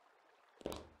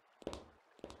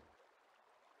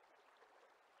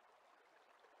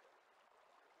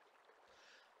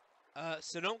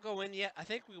 So don't go in yet. I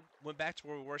think we went back to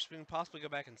where we were, so we can possibly go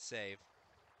back and save.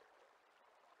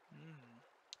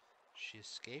 She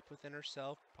escaped within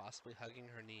herself, possibly hugging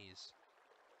her knees.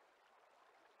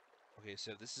 Okay,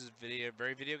 so this is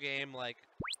very video game, like,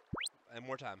 and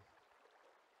more time.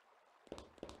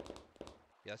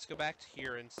 Yeah, let's go back to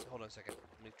here and hold on a second.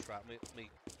 Let me try. Let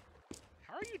me.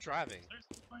 How are you driving? I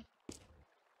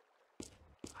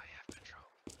have control.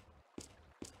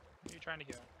 Where are you trying to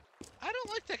go? I don't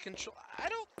like that control. I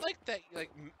don't like that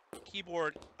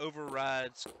keyboard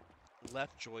overrides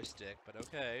left joystick. But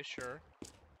okay, sure.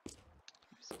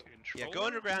 Yeah, go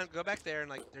underground. Go back there, and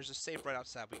like, there's a safe right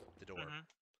outside the door.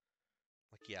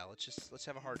 Like, yeah, let's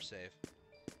have a hard save.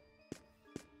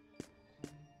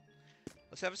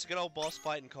 Let's have us a good old boss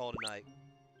fight and call it a night.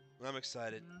 I'm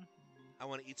excited. I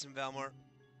want to eat some Valmart.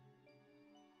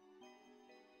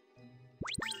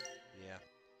 Yeah.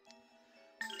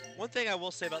 One thing I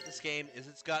will say about this game is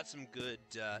it's got some good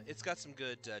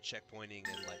checkpointing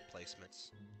and like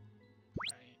placements.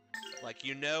 Right. Like,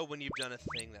 you know when you've done a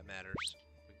thing that matters.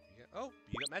 You go. Oh,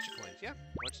 you got magic coins. Yeah,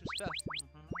 want some stuff.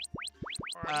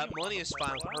 Alright, Millennia's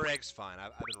fine. Her egg's fine.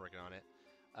 I've been working on it.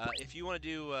 If you want to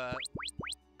do,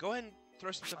 go ahead and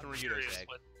throw some stuff in Ryudo's egg.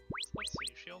 Let's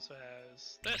see. She also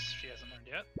has this. She hasn't learned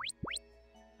yet.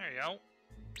 There you go.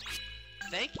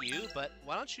 Thank you, but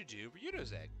why don't you do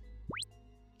Ryudo's egg?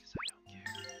 Because I don't care.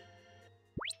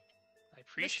 I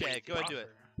appreciate it. Go ahead and do it.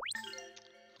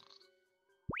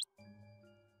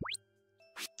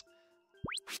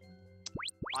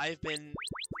 I've been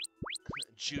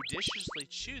judiciously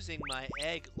choosing my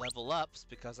egg level ups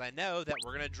because I know that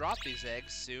we're going to drop these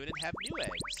eggs soon and have new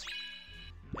eggs.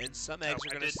 And some eggs are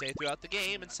going to stay throughout the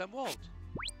game and some won't.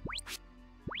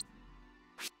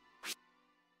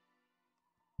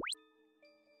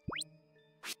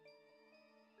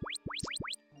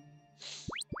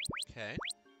 Okay.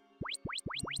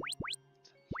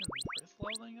 Is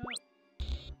leveling up?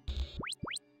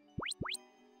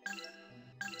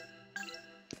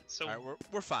 So all right,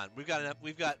 we're fine. We've got enough.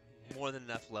 We've got more than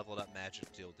enough leveled up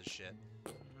magic to deal with this shit.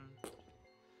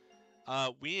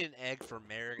 We need an egg for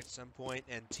Merrick at some point,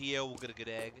 and Tio will get a good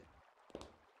egg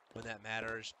when that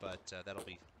matters, but that'll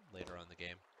be later on in the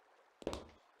game.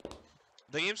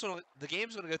 The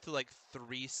game's gonna go through like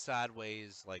 3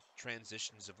 sideways like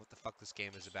transitions of what the fuck this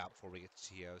game is about before we get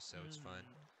to Tio, so it's fun.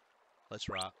 Let's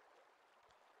rock.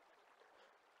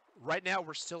 Right now,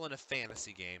 we're still in a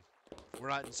fantasy game. We're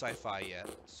not in sci-fi yet,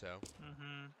 so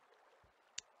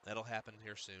that'll happen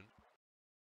here soon.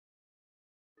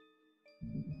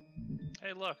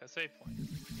 Hey, look, a save point.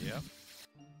 Yep.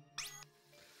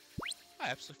 I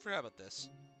absolutely forgot about this.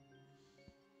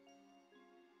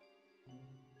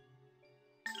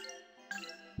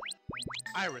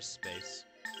 Iris space.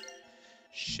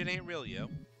 Shit ain't real, yo.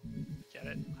 Get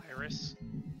it? Iris.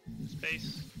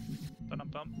 Space.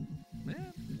 Ba-dum-bum.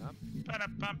 Yeah,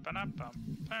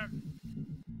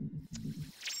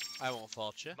 I won't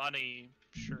fault you. Money,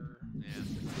 sure. Yeah.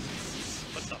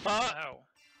 What the hell?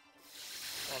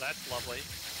 Oh, that's lovely.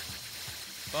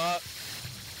 Fuck.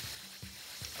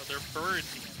 Oh, they're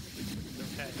birds again.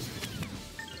 Okay.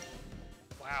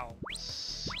 Wow.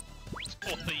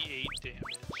 Only 8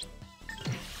 damage.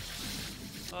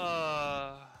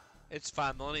 It's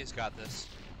fine. Melania's got this.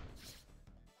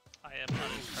 I am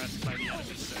unimpressed by the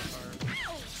enemy so far.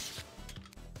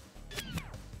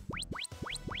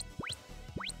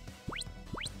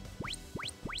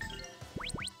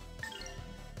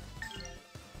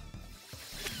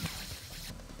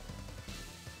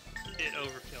 It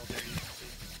overkilled there, you can see.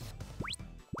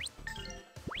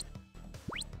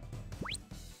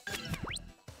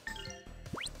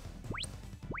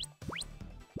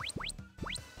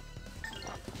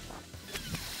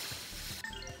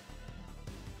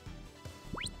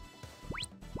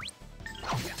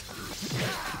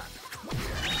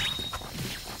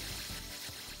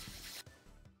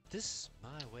 This is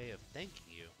my way of thanking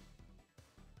you.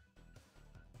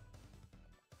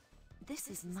 This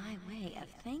is my way of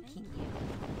thanking you.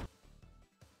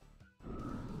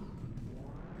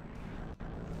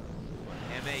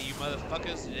 MA, you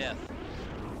motherfuckers to death.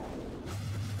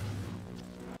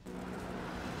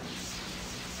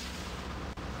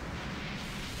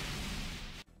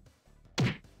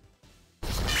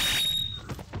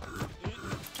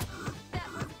 That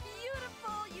was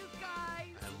beautiful, you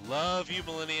guys! I love you,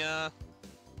 Millennia.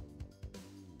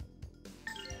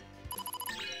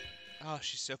 Oh,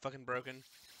 she's so fucking broken.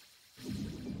 There's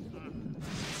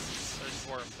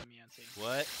 4 of them, Yancy.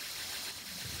 What?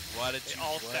 What did They you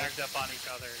all what? stacked up on each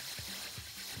other.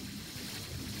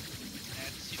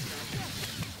 And super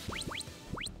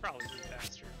probably be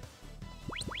faster.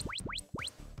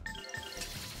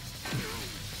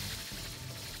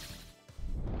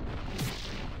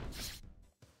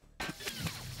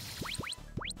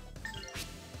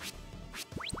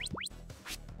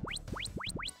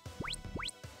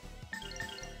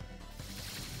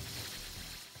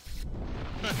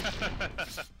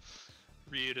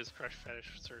 Ryuda's crush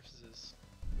fetish surfaces.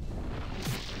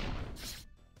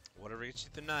 Whatever gets you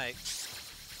through the night.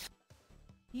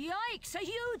 Yikes! A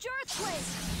huge earthquake!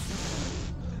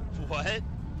 What?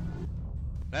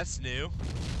 That's new.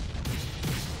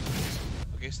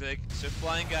 Okay, so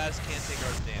flying guys can't take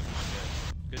earth damage.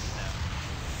 Good. Good to know.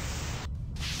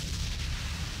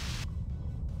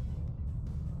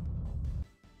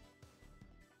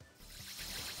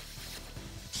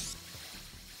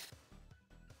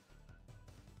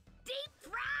 Deep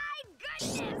fried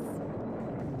goodness!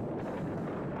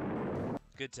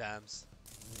 Good times.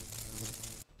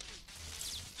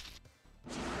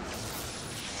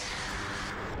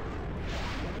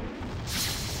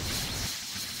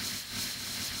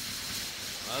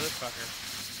 Motherfucker.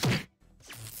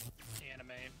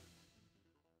 Anime.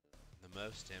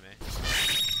 almost, Timmy.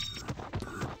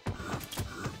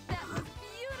 That was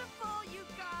beautiful, you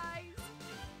guys.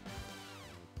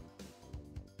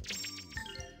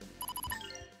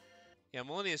 Yeah,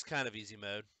 Millennia's kind of easy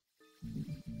mode.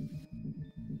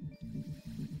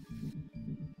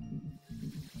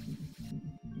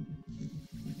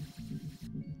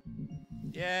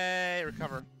 Yay,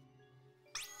 recover.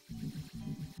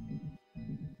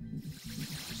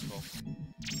 Useful.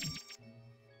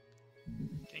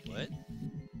 What?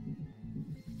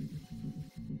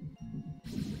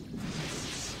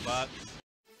 Fuck.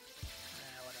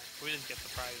 Whatever. We didn't get the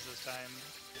prize this time.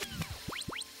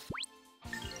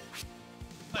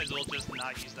 Might as well just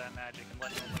not use that magic and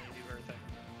let Melanie do her thing.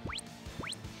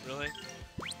 Really?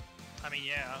 I mean,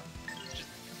 yeah. It's just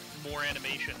more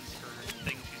animations for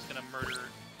things she's gonna murder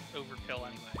overkill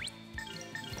anyway.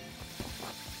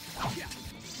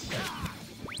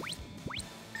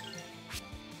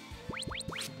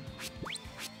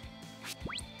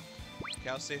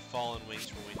 I'll save Fallen Wings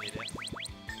where we need it.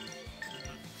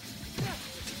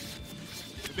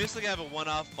 We basically have a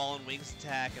one-off Fallen Wings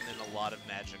attack and then a lot of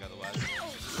magic otherwise.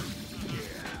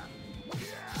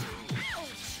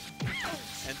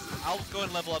 And I'll go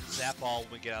and level up Zapball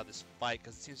when we get out of this fight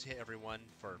because it seems to hit everyone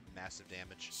for massive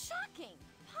damage. Shocking.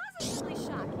 Positively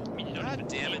shocking. I mean, you don't God even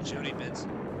damn it, need Jody Vince.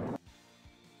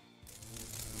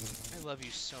 I love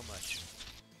you so much.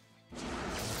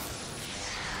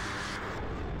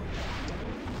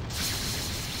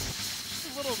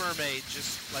 Little Mermaid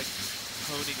just, like,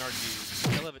 honing our dudes.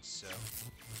 I love it so.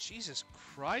 Jesus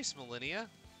Christ, Millennia.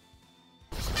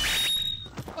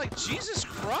 Like, Jesus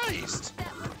Christ!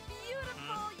 That was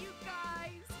beautiful, you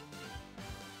guys.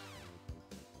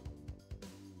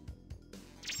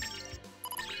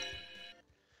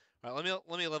 Alright,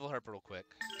 let me level her up real quick.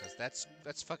 Because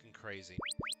that's fucking crazy.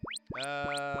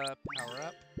 Power up.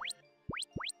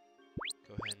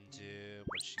 Go ahead and do...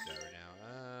 What does she got right now?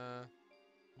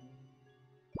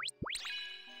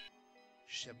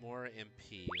 She have more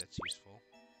MP, that's useful.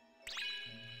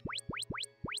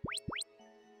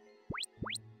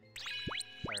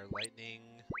 Fire lightning.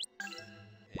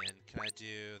 And can I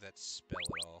do that spell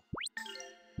at all?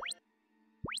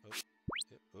 Oh,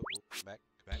 come back.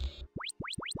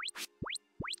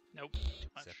 Nope, too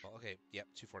much. Zapball. Okay, yep,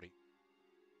 240.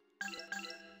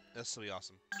 This will be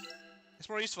awesome. It's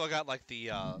more useful. I got like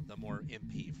the more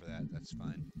MP for that. That's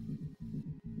fine.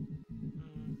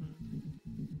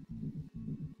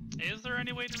 Is there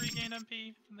any way to regain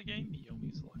MP from the game? You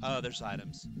only select. Oh, there's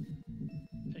items.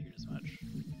 Figured as much.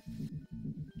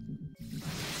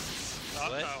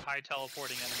 What? Uh-oh, high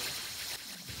teleporting enemy.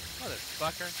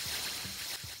 Motherfucker.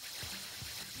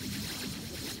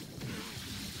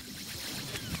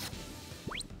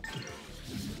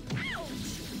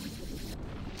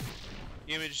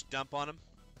 You want me to just dump on him?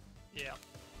 Yeah.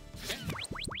 Okay.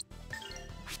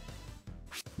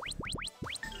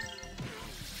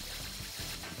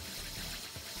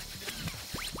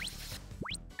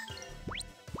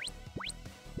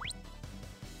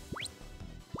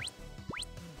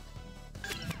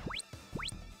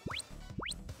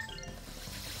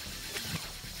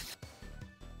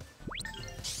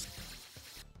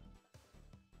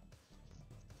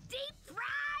 Deep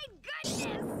fried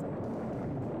goodness.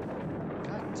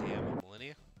 God damn it,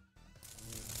 Millennia.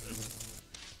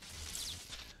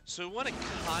 So we want to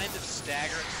kind of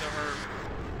stagger it so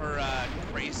her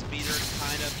grace meter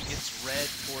kind of gets red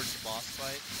towards the boss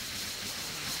fight.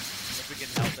 If we can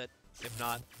help it. If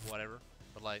not, whatever.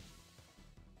 But like...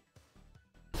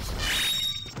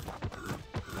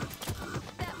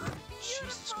 That was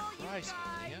Jesus beautiful, you Christ,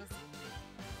 Millennia. guys.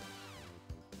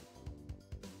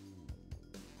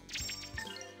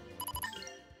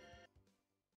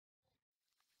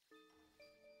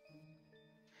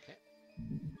 Okay.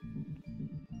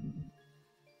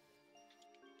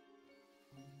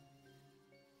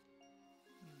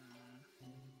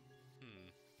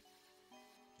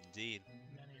 Indeed.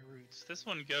 Many routes. This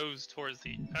one goes towards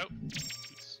the... Oh!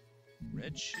 Oops.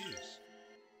 Red shoes.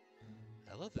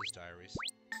 I love those diaries.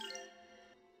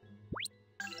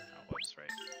 Oh, whoops, right.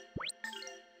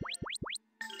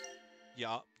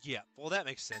 Yeah. Well, that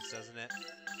makes sense, doesn't it?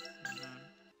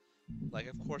 Mhm. Like,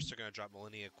 of course they're gonna drop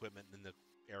Millennia equipment in the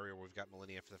area where we've got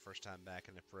Millennia for the first time back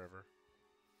in it forever.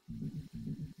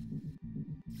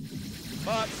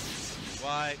 But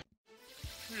why?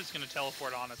 We're just gonna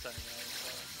teleport on us anyway,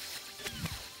 so...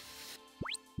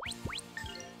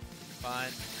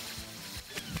 Fine.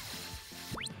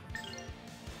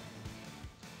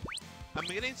 I'm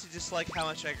beginning to dislike how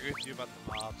much I agree with you about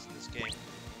the mobs in this game.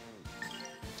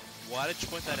 Why did you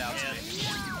point that out to me?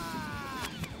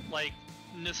 Like,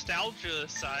 nostalgia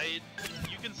aside,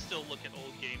 you can still look at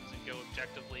old games and go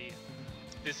objectively,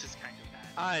 this is kind of bad.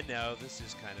 I know, this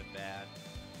is kind of bad.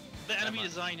 The enemy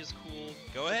design is cool.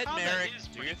 Go The ahead, combat Merrick. is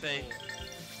Do your pretty thing.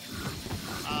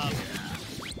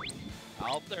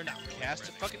 Cool. They're not really cast a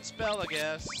spreading. fucking spell, I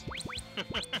guess.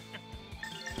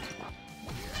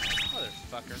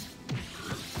 Motherfucker.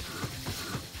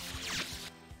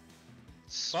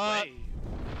 Sway.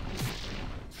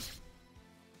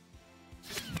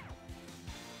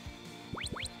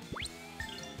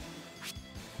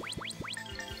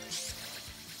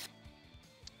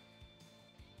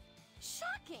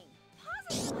 Shocking!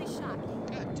 Positively shocking!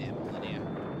 God damn it, Lydia.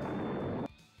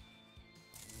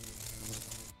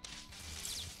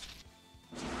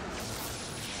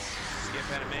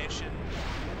 Skip animation.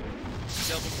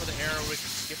 Still before the arrow, we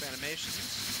can skip animations.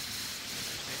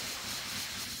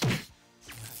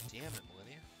 God damn it,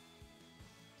 Millennia.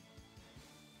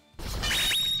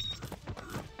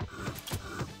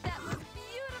 That was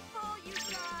beautiful, you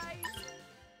guys!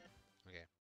 Okay.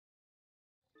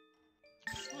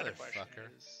 Another question Motherfucker.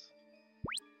 is,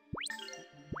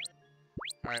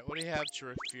 Alright, what do you have to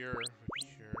recure?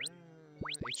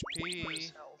 HP.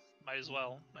 where's health? Might as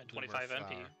well. My 25 Boomer MP.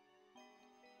 flower.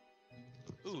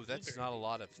 Ooh, Some that's blueberry. not a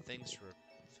lot of things to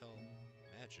refill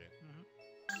magic.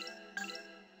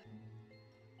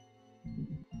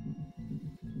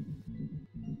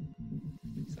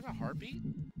 Is that a heartbeat?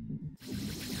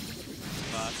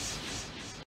 Fuck.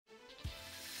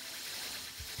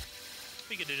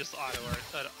 We could do just auto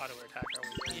attack our way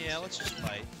through. Yeah, let's just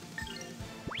fight.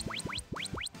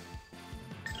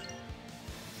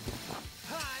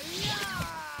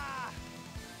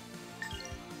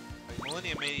 Like,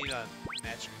 Millennia may need a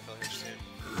magic refill here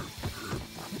soon.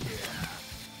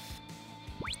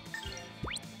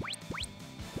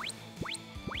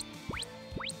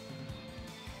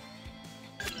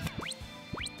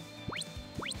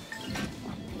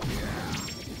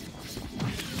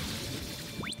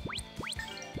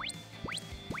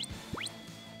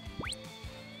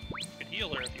 You could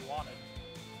heal her if you wanted.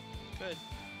 Good.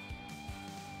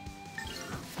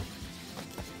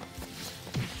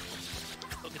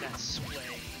 Look at that sway.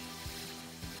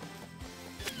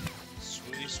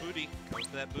 Swooty, swooty. Go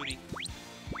for that booty.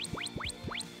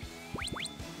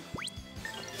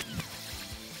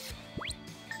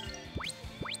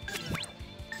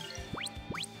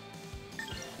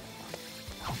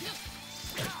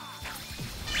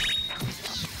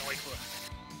 Sniper.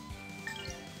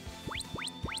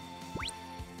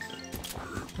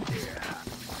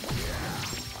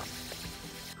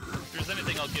 If there's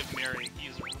anything I'll give Mary,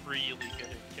 he's really good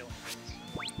at killing things.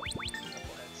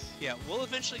 Couple hits. Yeah, we'll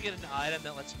eventually get an item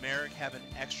that lets Merrick have an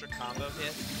extra combo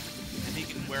hit, and he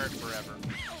can wear it forever.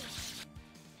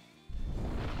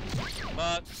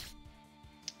 But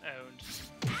Owned.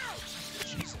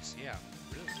 Jesus, yeah,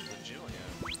 really legitimately.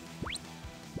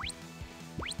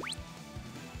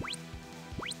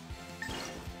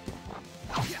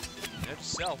 Note to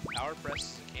self: power press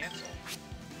is a cancel.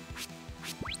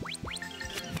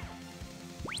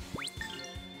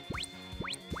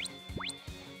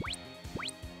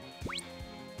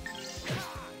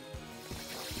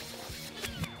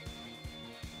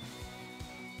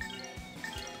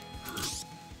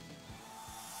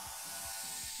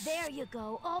 There you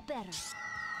go, all better.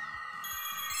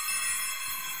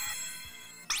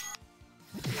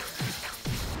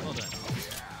 Well done.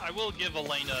 I will give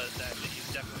Elena that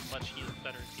she's definitely much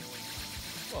better at healing.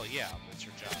 Well, yeah, that's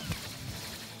your job.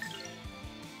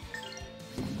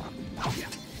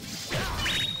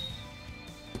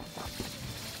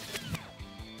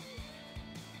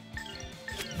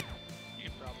 You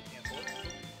can probably cancel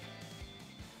it.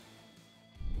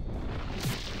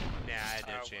 Nah, I had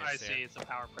no Oh, chance I there. see, it's a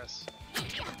power press.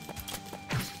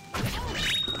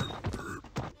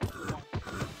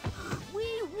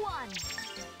 We won!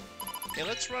 Okay,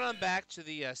 let's run on back to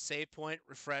the save point,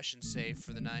 refresh, and save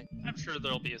for the night. I'm sure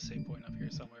there'll be a save point up here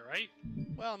somewhere, right?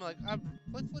 Well, I'm like,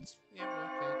 let's, yeah,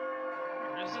 okay.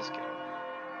 Where does this go?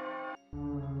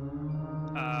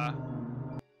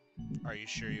 Are you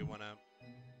sure you wanna?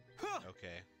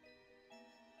 Okay.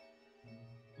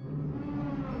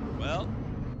 Well,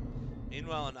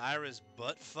 meanwhile, in Ira's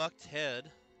butt-fucked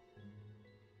head.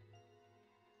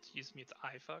 Excuse me, it's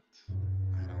eye fucked.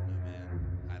 I don't know, man.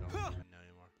 I don't even know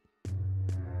anymore.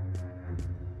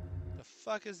 The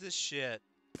fuck is this shit?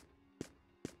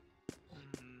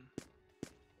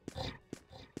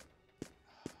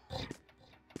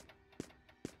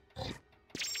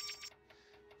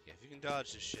 Yeah, if you can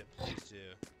dodge this shit, please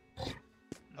do.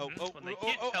 Oh, Mhm, oh, when they oh,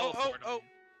 can't oh, oh, teleport, oh, I oh. mean.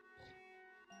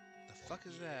 The fuck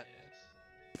is that?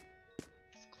 Yes.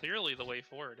 It's clearly the way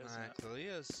forward, isn't Alright, it? clearly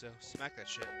is, so smack that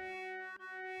shit.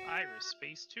 Iris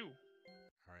space 2.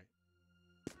 Alright.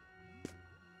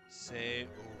 Say,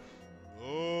 oof.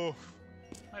 Oof.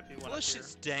 Might be one Well, up this here.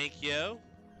 shit's dank, yo.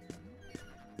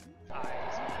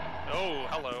 Oh,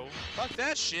 hello. Fuck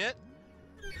that shit.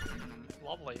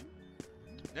 Lovely.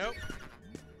 Nope.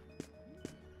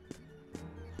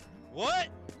 What?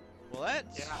 Well,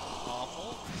 that's Yeah.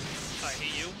 awful. I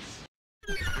hate you.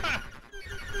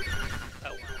 Oh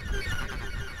well.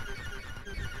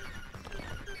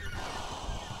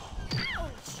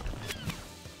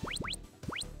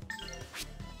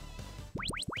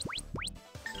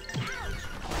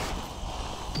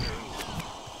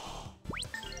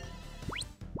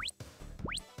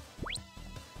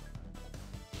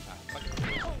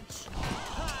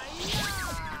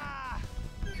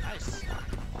 Nice.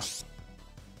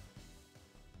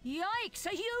 Yikes! A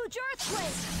huge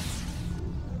earthquake!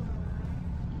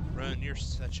 Ronan, you're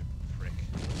such a prick.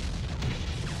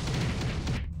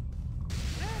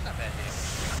 Not bad damage.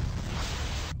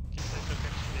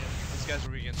 These guys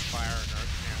are weak against fire and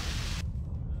earth now.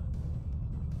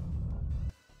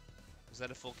 Was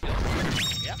that a full kill?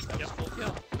 Yep, that was a full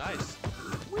kill. Nice.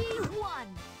 We won!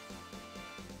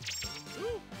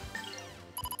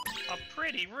 A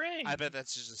pretty ring. I bet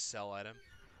that's just a sell item.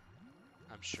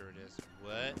 I'm sure it is.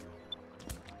 What?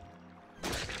 The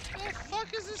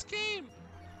fuck is this game?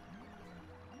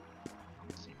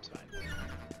 Seems fine.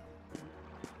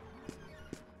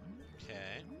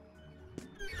 Okay.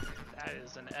 That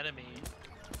is an enemy.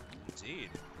 Indeed.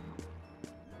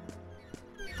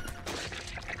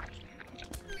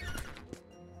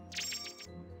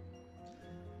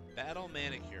 Battle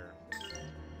manicure.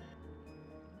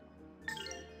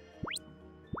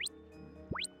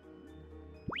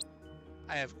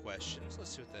 I have questions.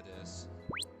 Let's see what that is.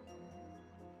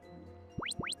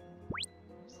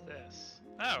 What's this?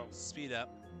 Oh, Speed up.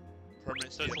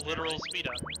 Permanent so speed it's up. literal speed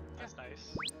up. That's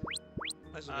nice.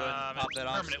 Might as well go ahead and pop It's that a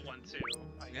off. permanent one too,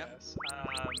 I Yep. guess.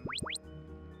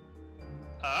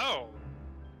 Oh.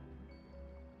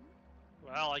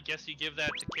 Well, I guess you give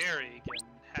that to Carrie and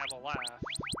have a laugh.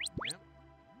 Yeah.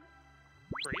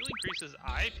 Greatly increases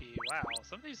IP. Wow,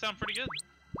 some of these sound pretty good.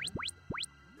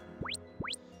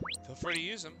 Feel free to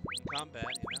use them in combat,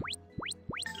 you know.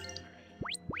 Alright.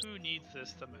 Who needs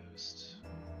this the most?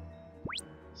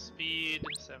 Speed,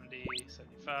 70,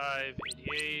 75,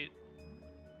 88.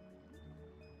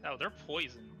 Oh, they're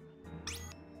poison.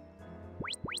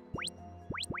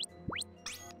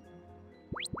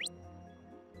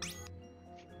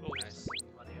 We'll get Nice. some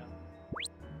money up.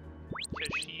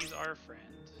 Because she's our friend.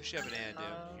 We should have an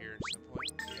antidote here at some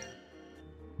point. Yeah.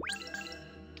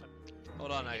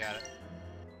 Hold on, I got it.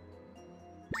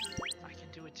 I can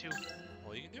do it too.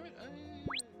 Well, you can do it.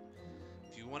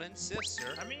 If you want to insist,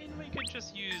 sir. I mean, we could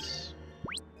just use...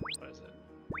 What is it?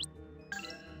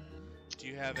 Do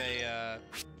you have a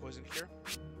poison cure?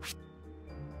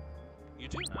 You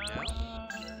do? No. No.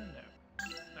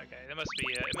 Okay, that must be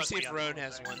it. It Let's must see be if on the Roan whole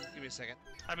has thing. one. Give me a second.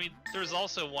 I mean, there's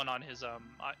also one on his, and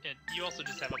you also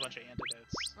just have a bunch of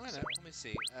antidotes. I know. so Let me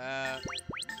see. I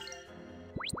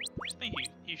think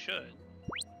he should.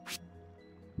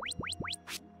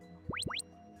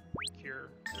 Cure.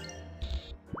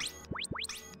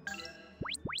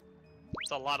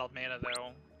 It's a lot of mana,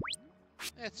 though.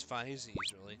 It's fine. He doesn't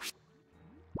use it really.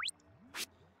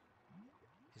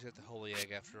 He's got the holy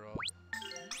egg after all.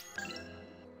 There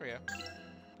we go.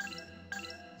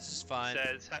 This is fine.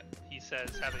 He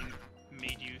says having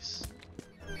made use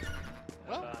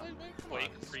Well, of wait, come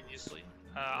Quake on. previously.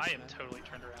 I am totally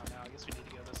turned around now. I guess we need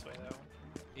to go this way, though.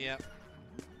 Yep.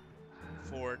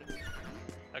 Forward.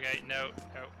 Okay, no.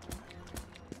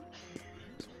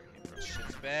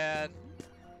 Shit's bad.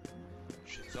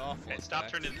 Shit's awful. Okay, in stop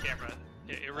fact. turning the camera.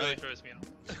 It really Okay. throws me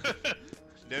off.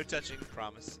 No touching,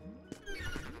 promise.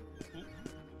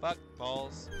 Fuck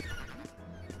balls.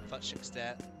 Fuck shit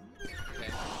stat. Okay.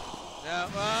 No.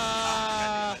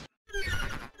 Ah!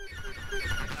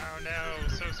 Oh no,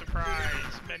 so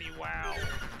surprised. Many wow.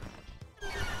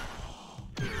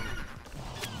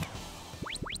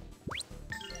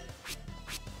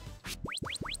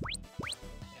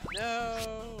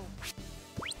 No.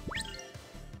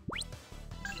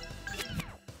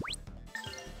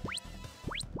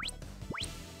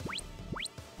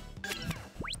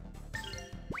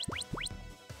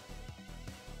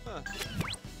 Huh.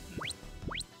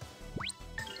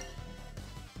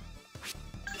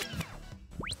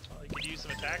 Well, you could use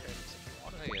some attack items if you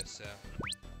wanted. I guess so.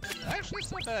 Actually,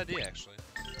 it's not a bad idea, actually.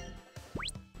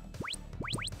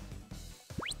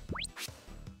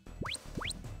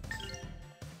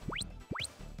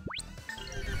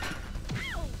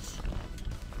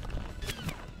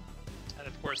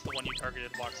 course, the one you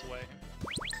targeted walks away.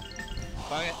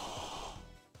 Fuck it.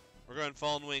 We're going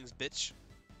fallen wings, bitch.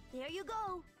 There you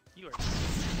go. You are.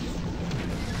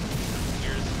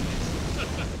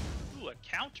 Here's. Ooh, a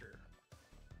counter.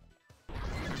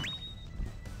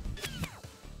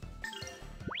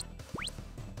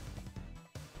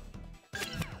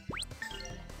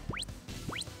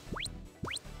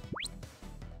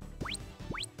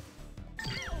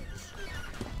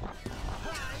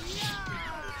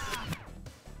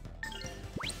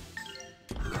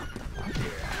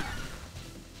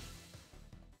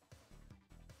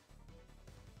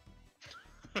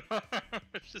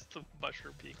 It's just the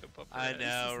mushroom peak above her I head.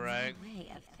 know, right? No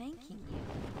way of thanking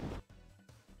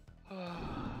you.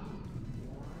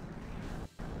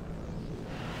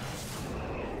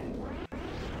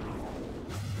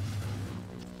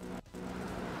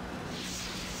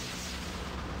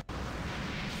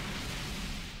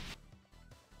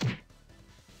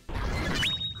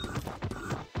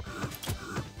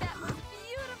 That was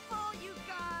beautiful, you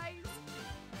guys.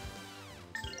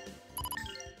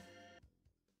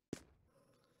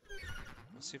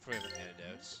 Let's see if we have any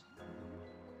antidotes.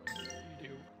 You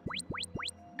do.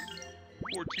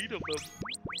 14 of them.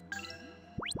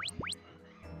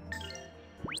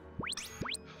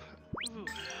 Ooh.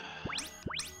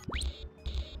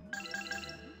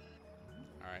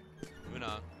 Alright, moving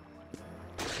on.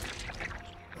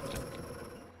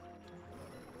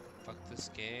 Fuck this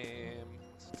game.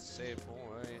 Save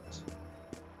point.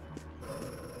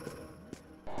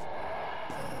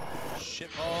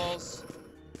 Shitballs.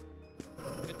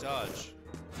 Good dodge.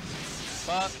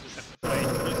 Fuck. We just have to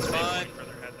fight. It's fine.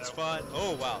 Further ahead, It's though. fine.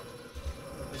 Oh, wow.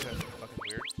 This is fucking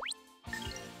weird.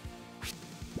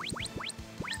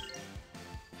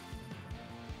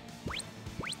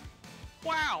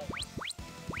 Wow!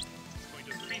 It's going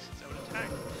to increase its own attack.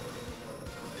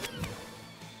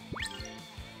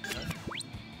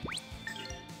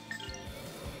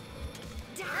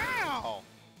 Ow!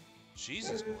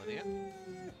 Jesus, Millennia.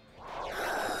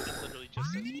 It literally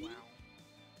just says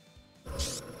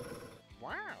wow.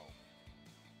 Wow.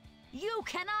 You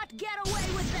cannot get away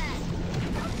with that.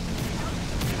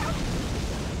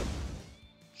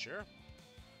 Sure.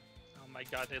 Oh my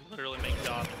god, they literally make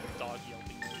dog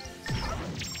yelping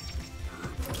noises.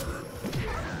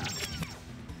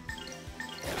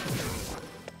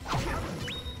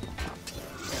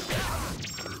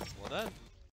 Well done.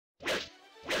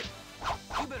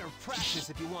 You better practice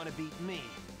if you want to beat me.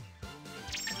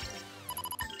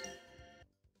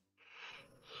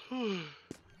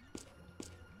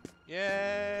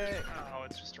 Yay! Oh,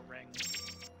 it's just a ring.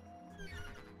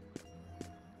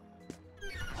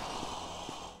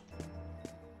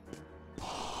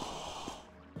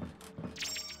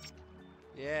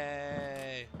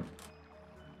 Yay!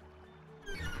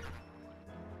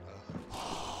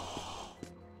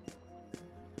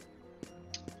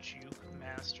 Juke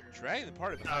Master. Dragging the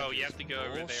party behind Oh, you have to go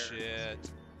over there.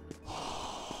 Bullshit.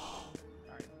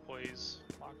 Alright, poise.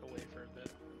 Walk away for a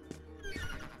bit.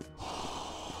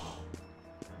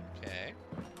 Okay.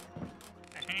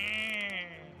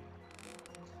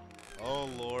 Oh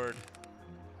lord.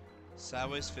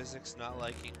 Sideways physics not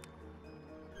liking.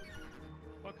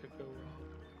 What could go wrong?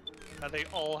 Now they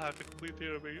all have to complete the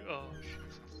enemy. Oh,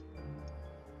 Jesus.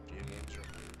 Video games are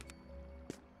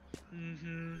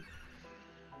Mm-hmm.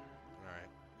 alright.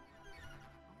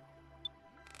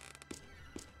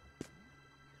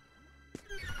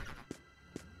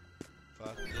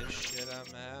 Fuck this shit,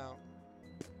 I'm out.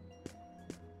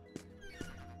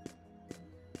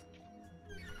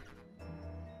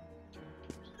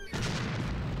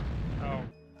 Oh,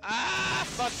 Ah!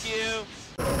 Fuck you!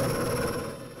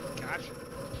 gosh.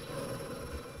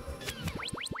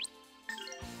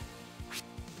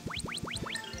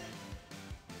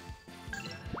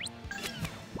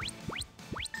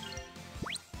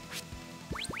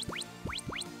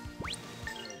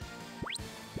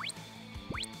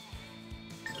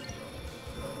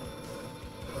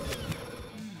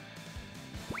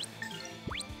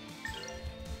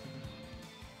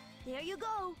 There you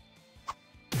go.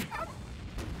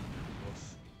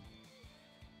 Oof.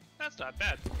 That's not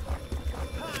bad.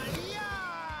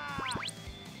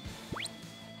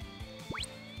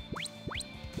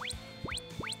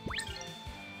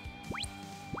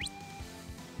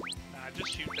 Nah,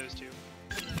 just shoot those two.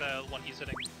 The one he's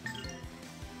hitting.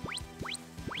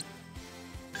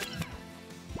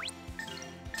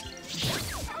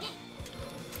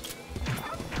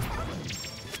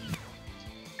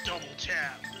 Double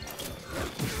tap!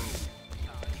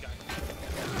 Ah, you got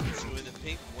it. Two in the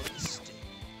pink, one in the stick.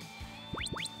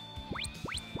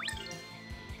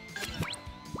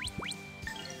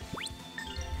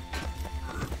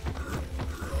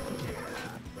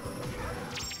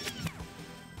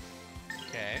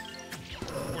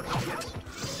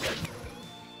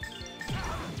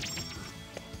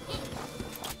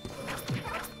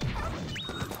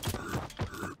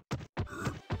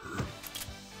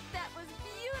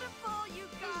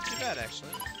 nicely.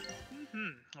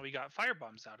 We got fire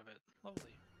bombs out of it.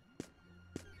 Lovely.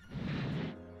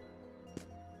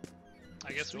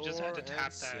 I guess we just had to Store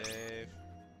tap and that. save.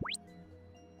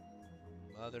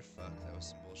 Motherfuck, that was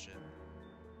some bullshit.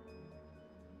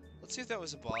 Let's see if that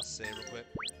was a boss save real quick.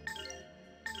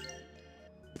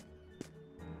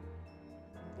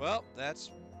 Well, that's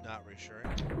not reassuring.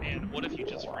 Man, what if you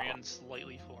just ran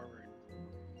slightly forward?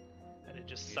 And it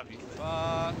just sucked you in?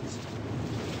 Fucked.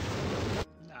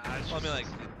 Nah, it's Well, I just... mean, like,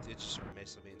 it just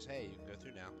basically means, hey, you can go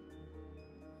through now.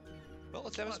 Well,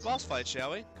 let's have a boss fight,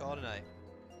 shall we? Call it a night.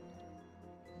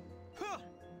 Huh.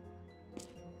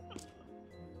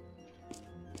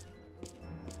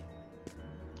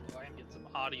 Oh, I am getting some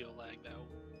audio lag, though.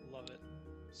 Love it.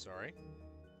 Sorry.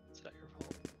 It's not your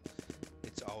fault.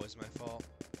 It's always my fault.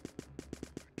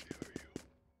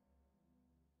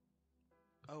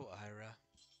 Oh, Ira.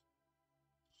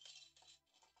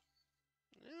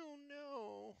 Oh,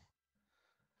 no.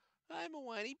 I'm a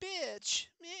whiny bitch.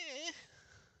 Meh.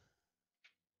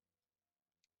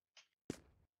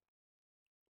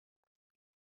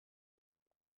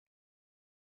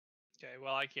 Okay,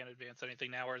 well, I can't advance anything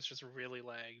now where it's just really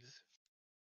lagged.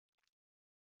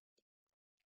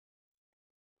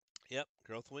 Yep,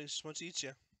 growth wings just wants to eat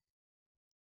you.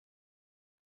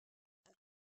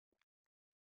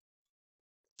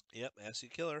 Yep,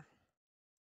 acid killer.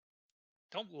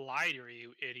 Don't lie to her,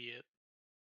 you idiot.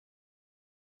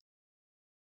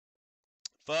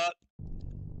 Fuck.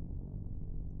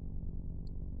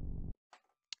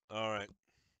 Alright.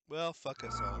 Well, fuck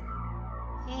us all.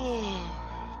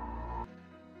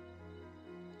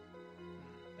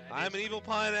 I'm an evil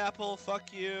pineapple.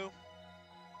 Fuck you.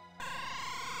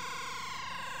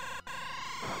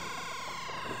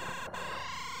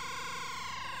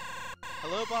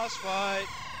 Hello, boss fight.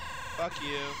 Fuck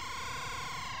you.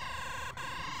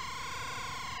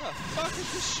 What the fuck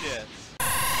is this shit?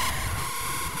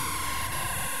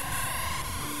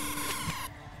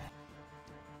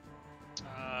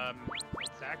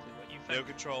 Exactly what you No think.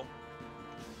 control.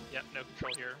 Yep, no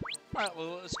control here. Alright,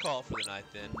 well, let's call it for the night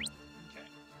then. Okay.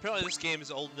 Apparently this game is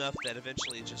old enough that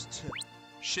eventually just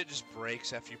shit just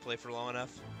breaks after you play for long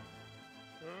enough.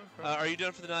 Are you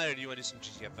done for the night, or do you want to do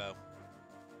some GTFO?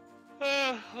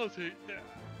 I'll take that.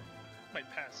 Might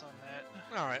pass on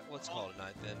that. Alright, let's call it a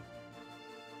night then.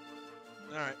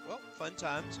 Alright, well, fun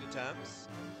times, good times.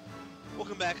 We'll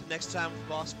come back next time with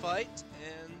boss fight,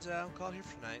 and we'll call it here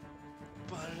for tonight.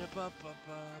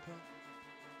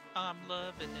 I'm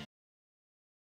loving it.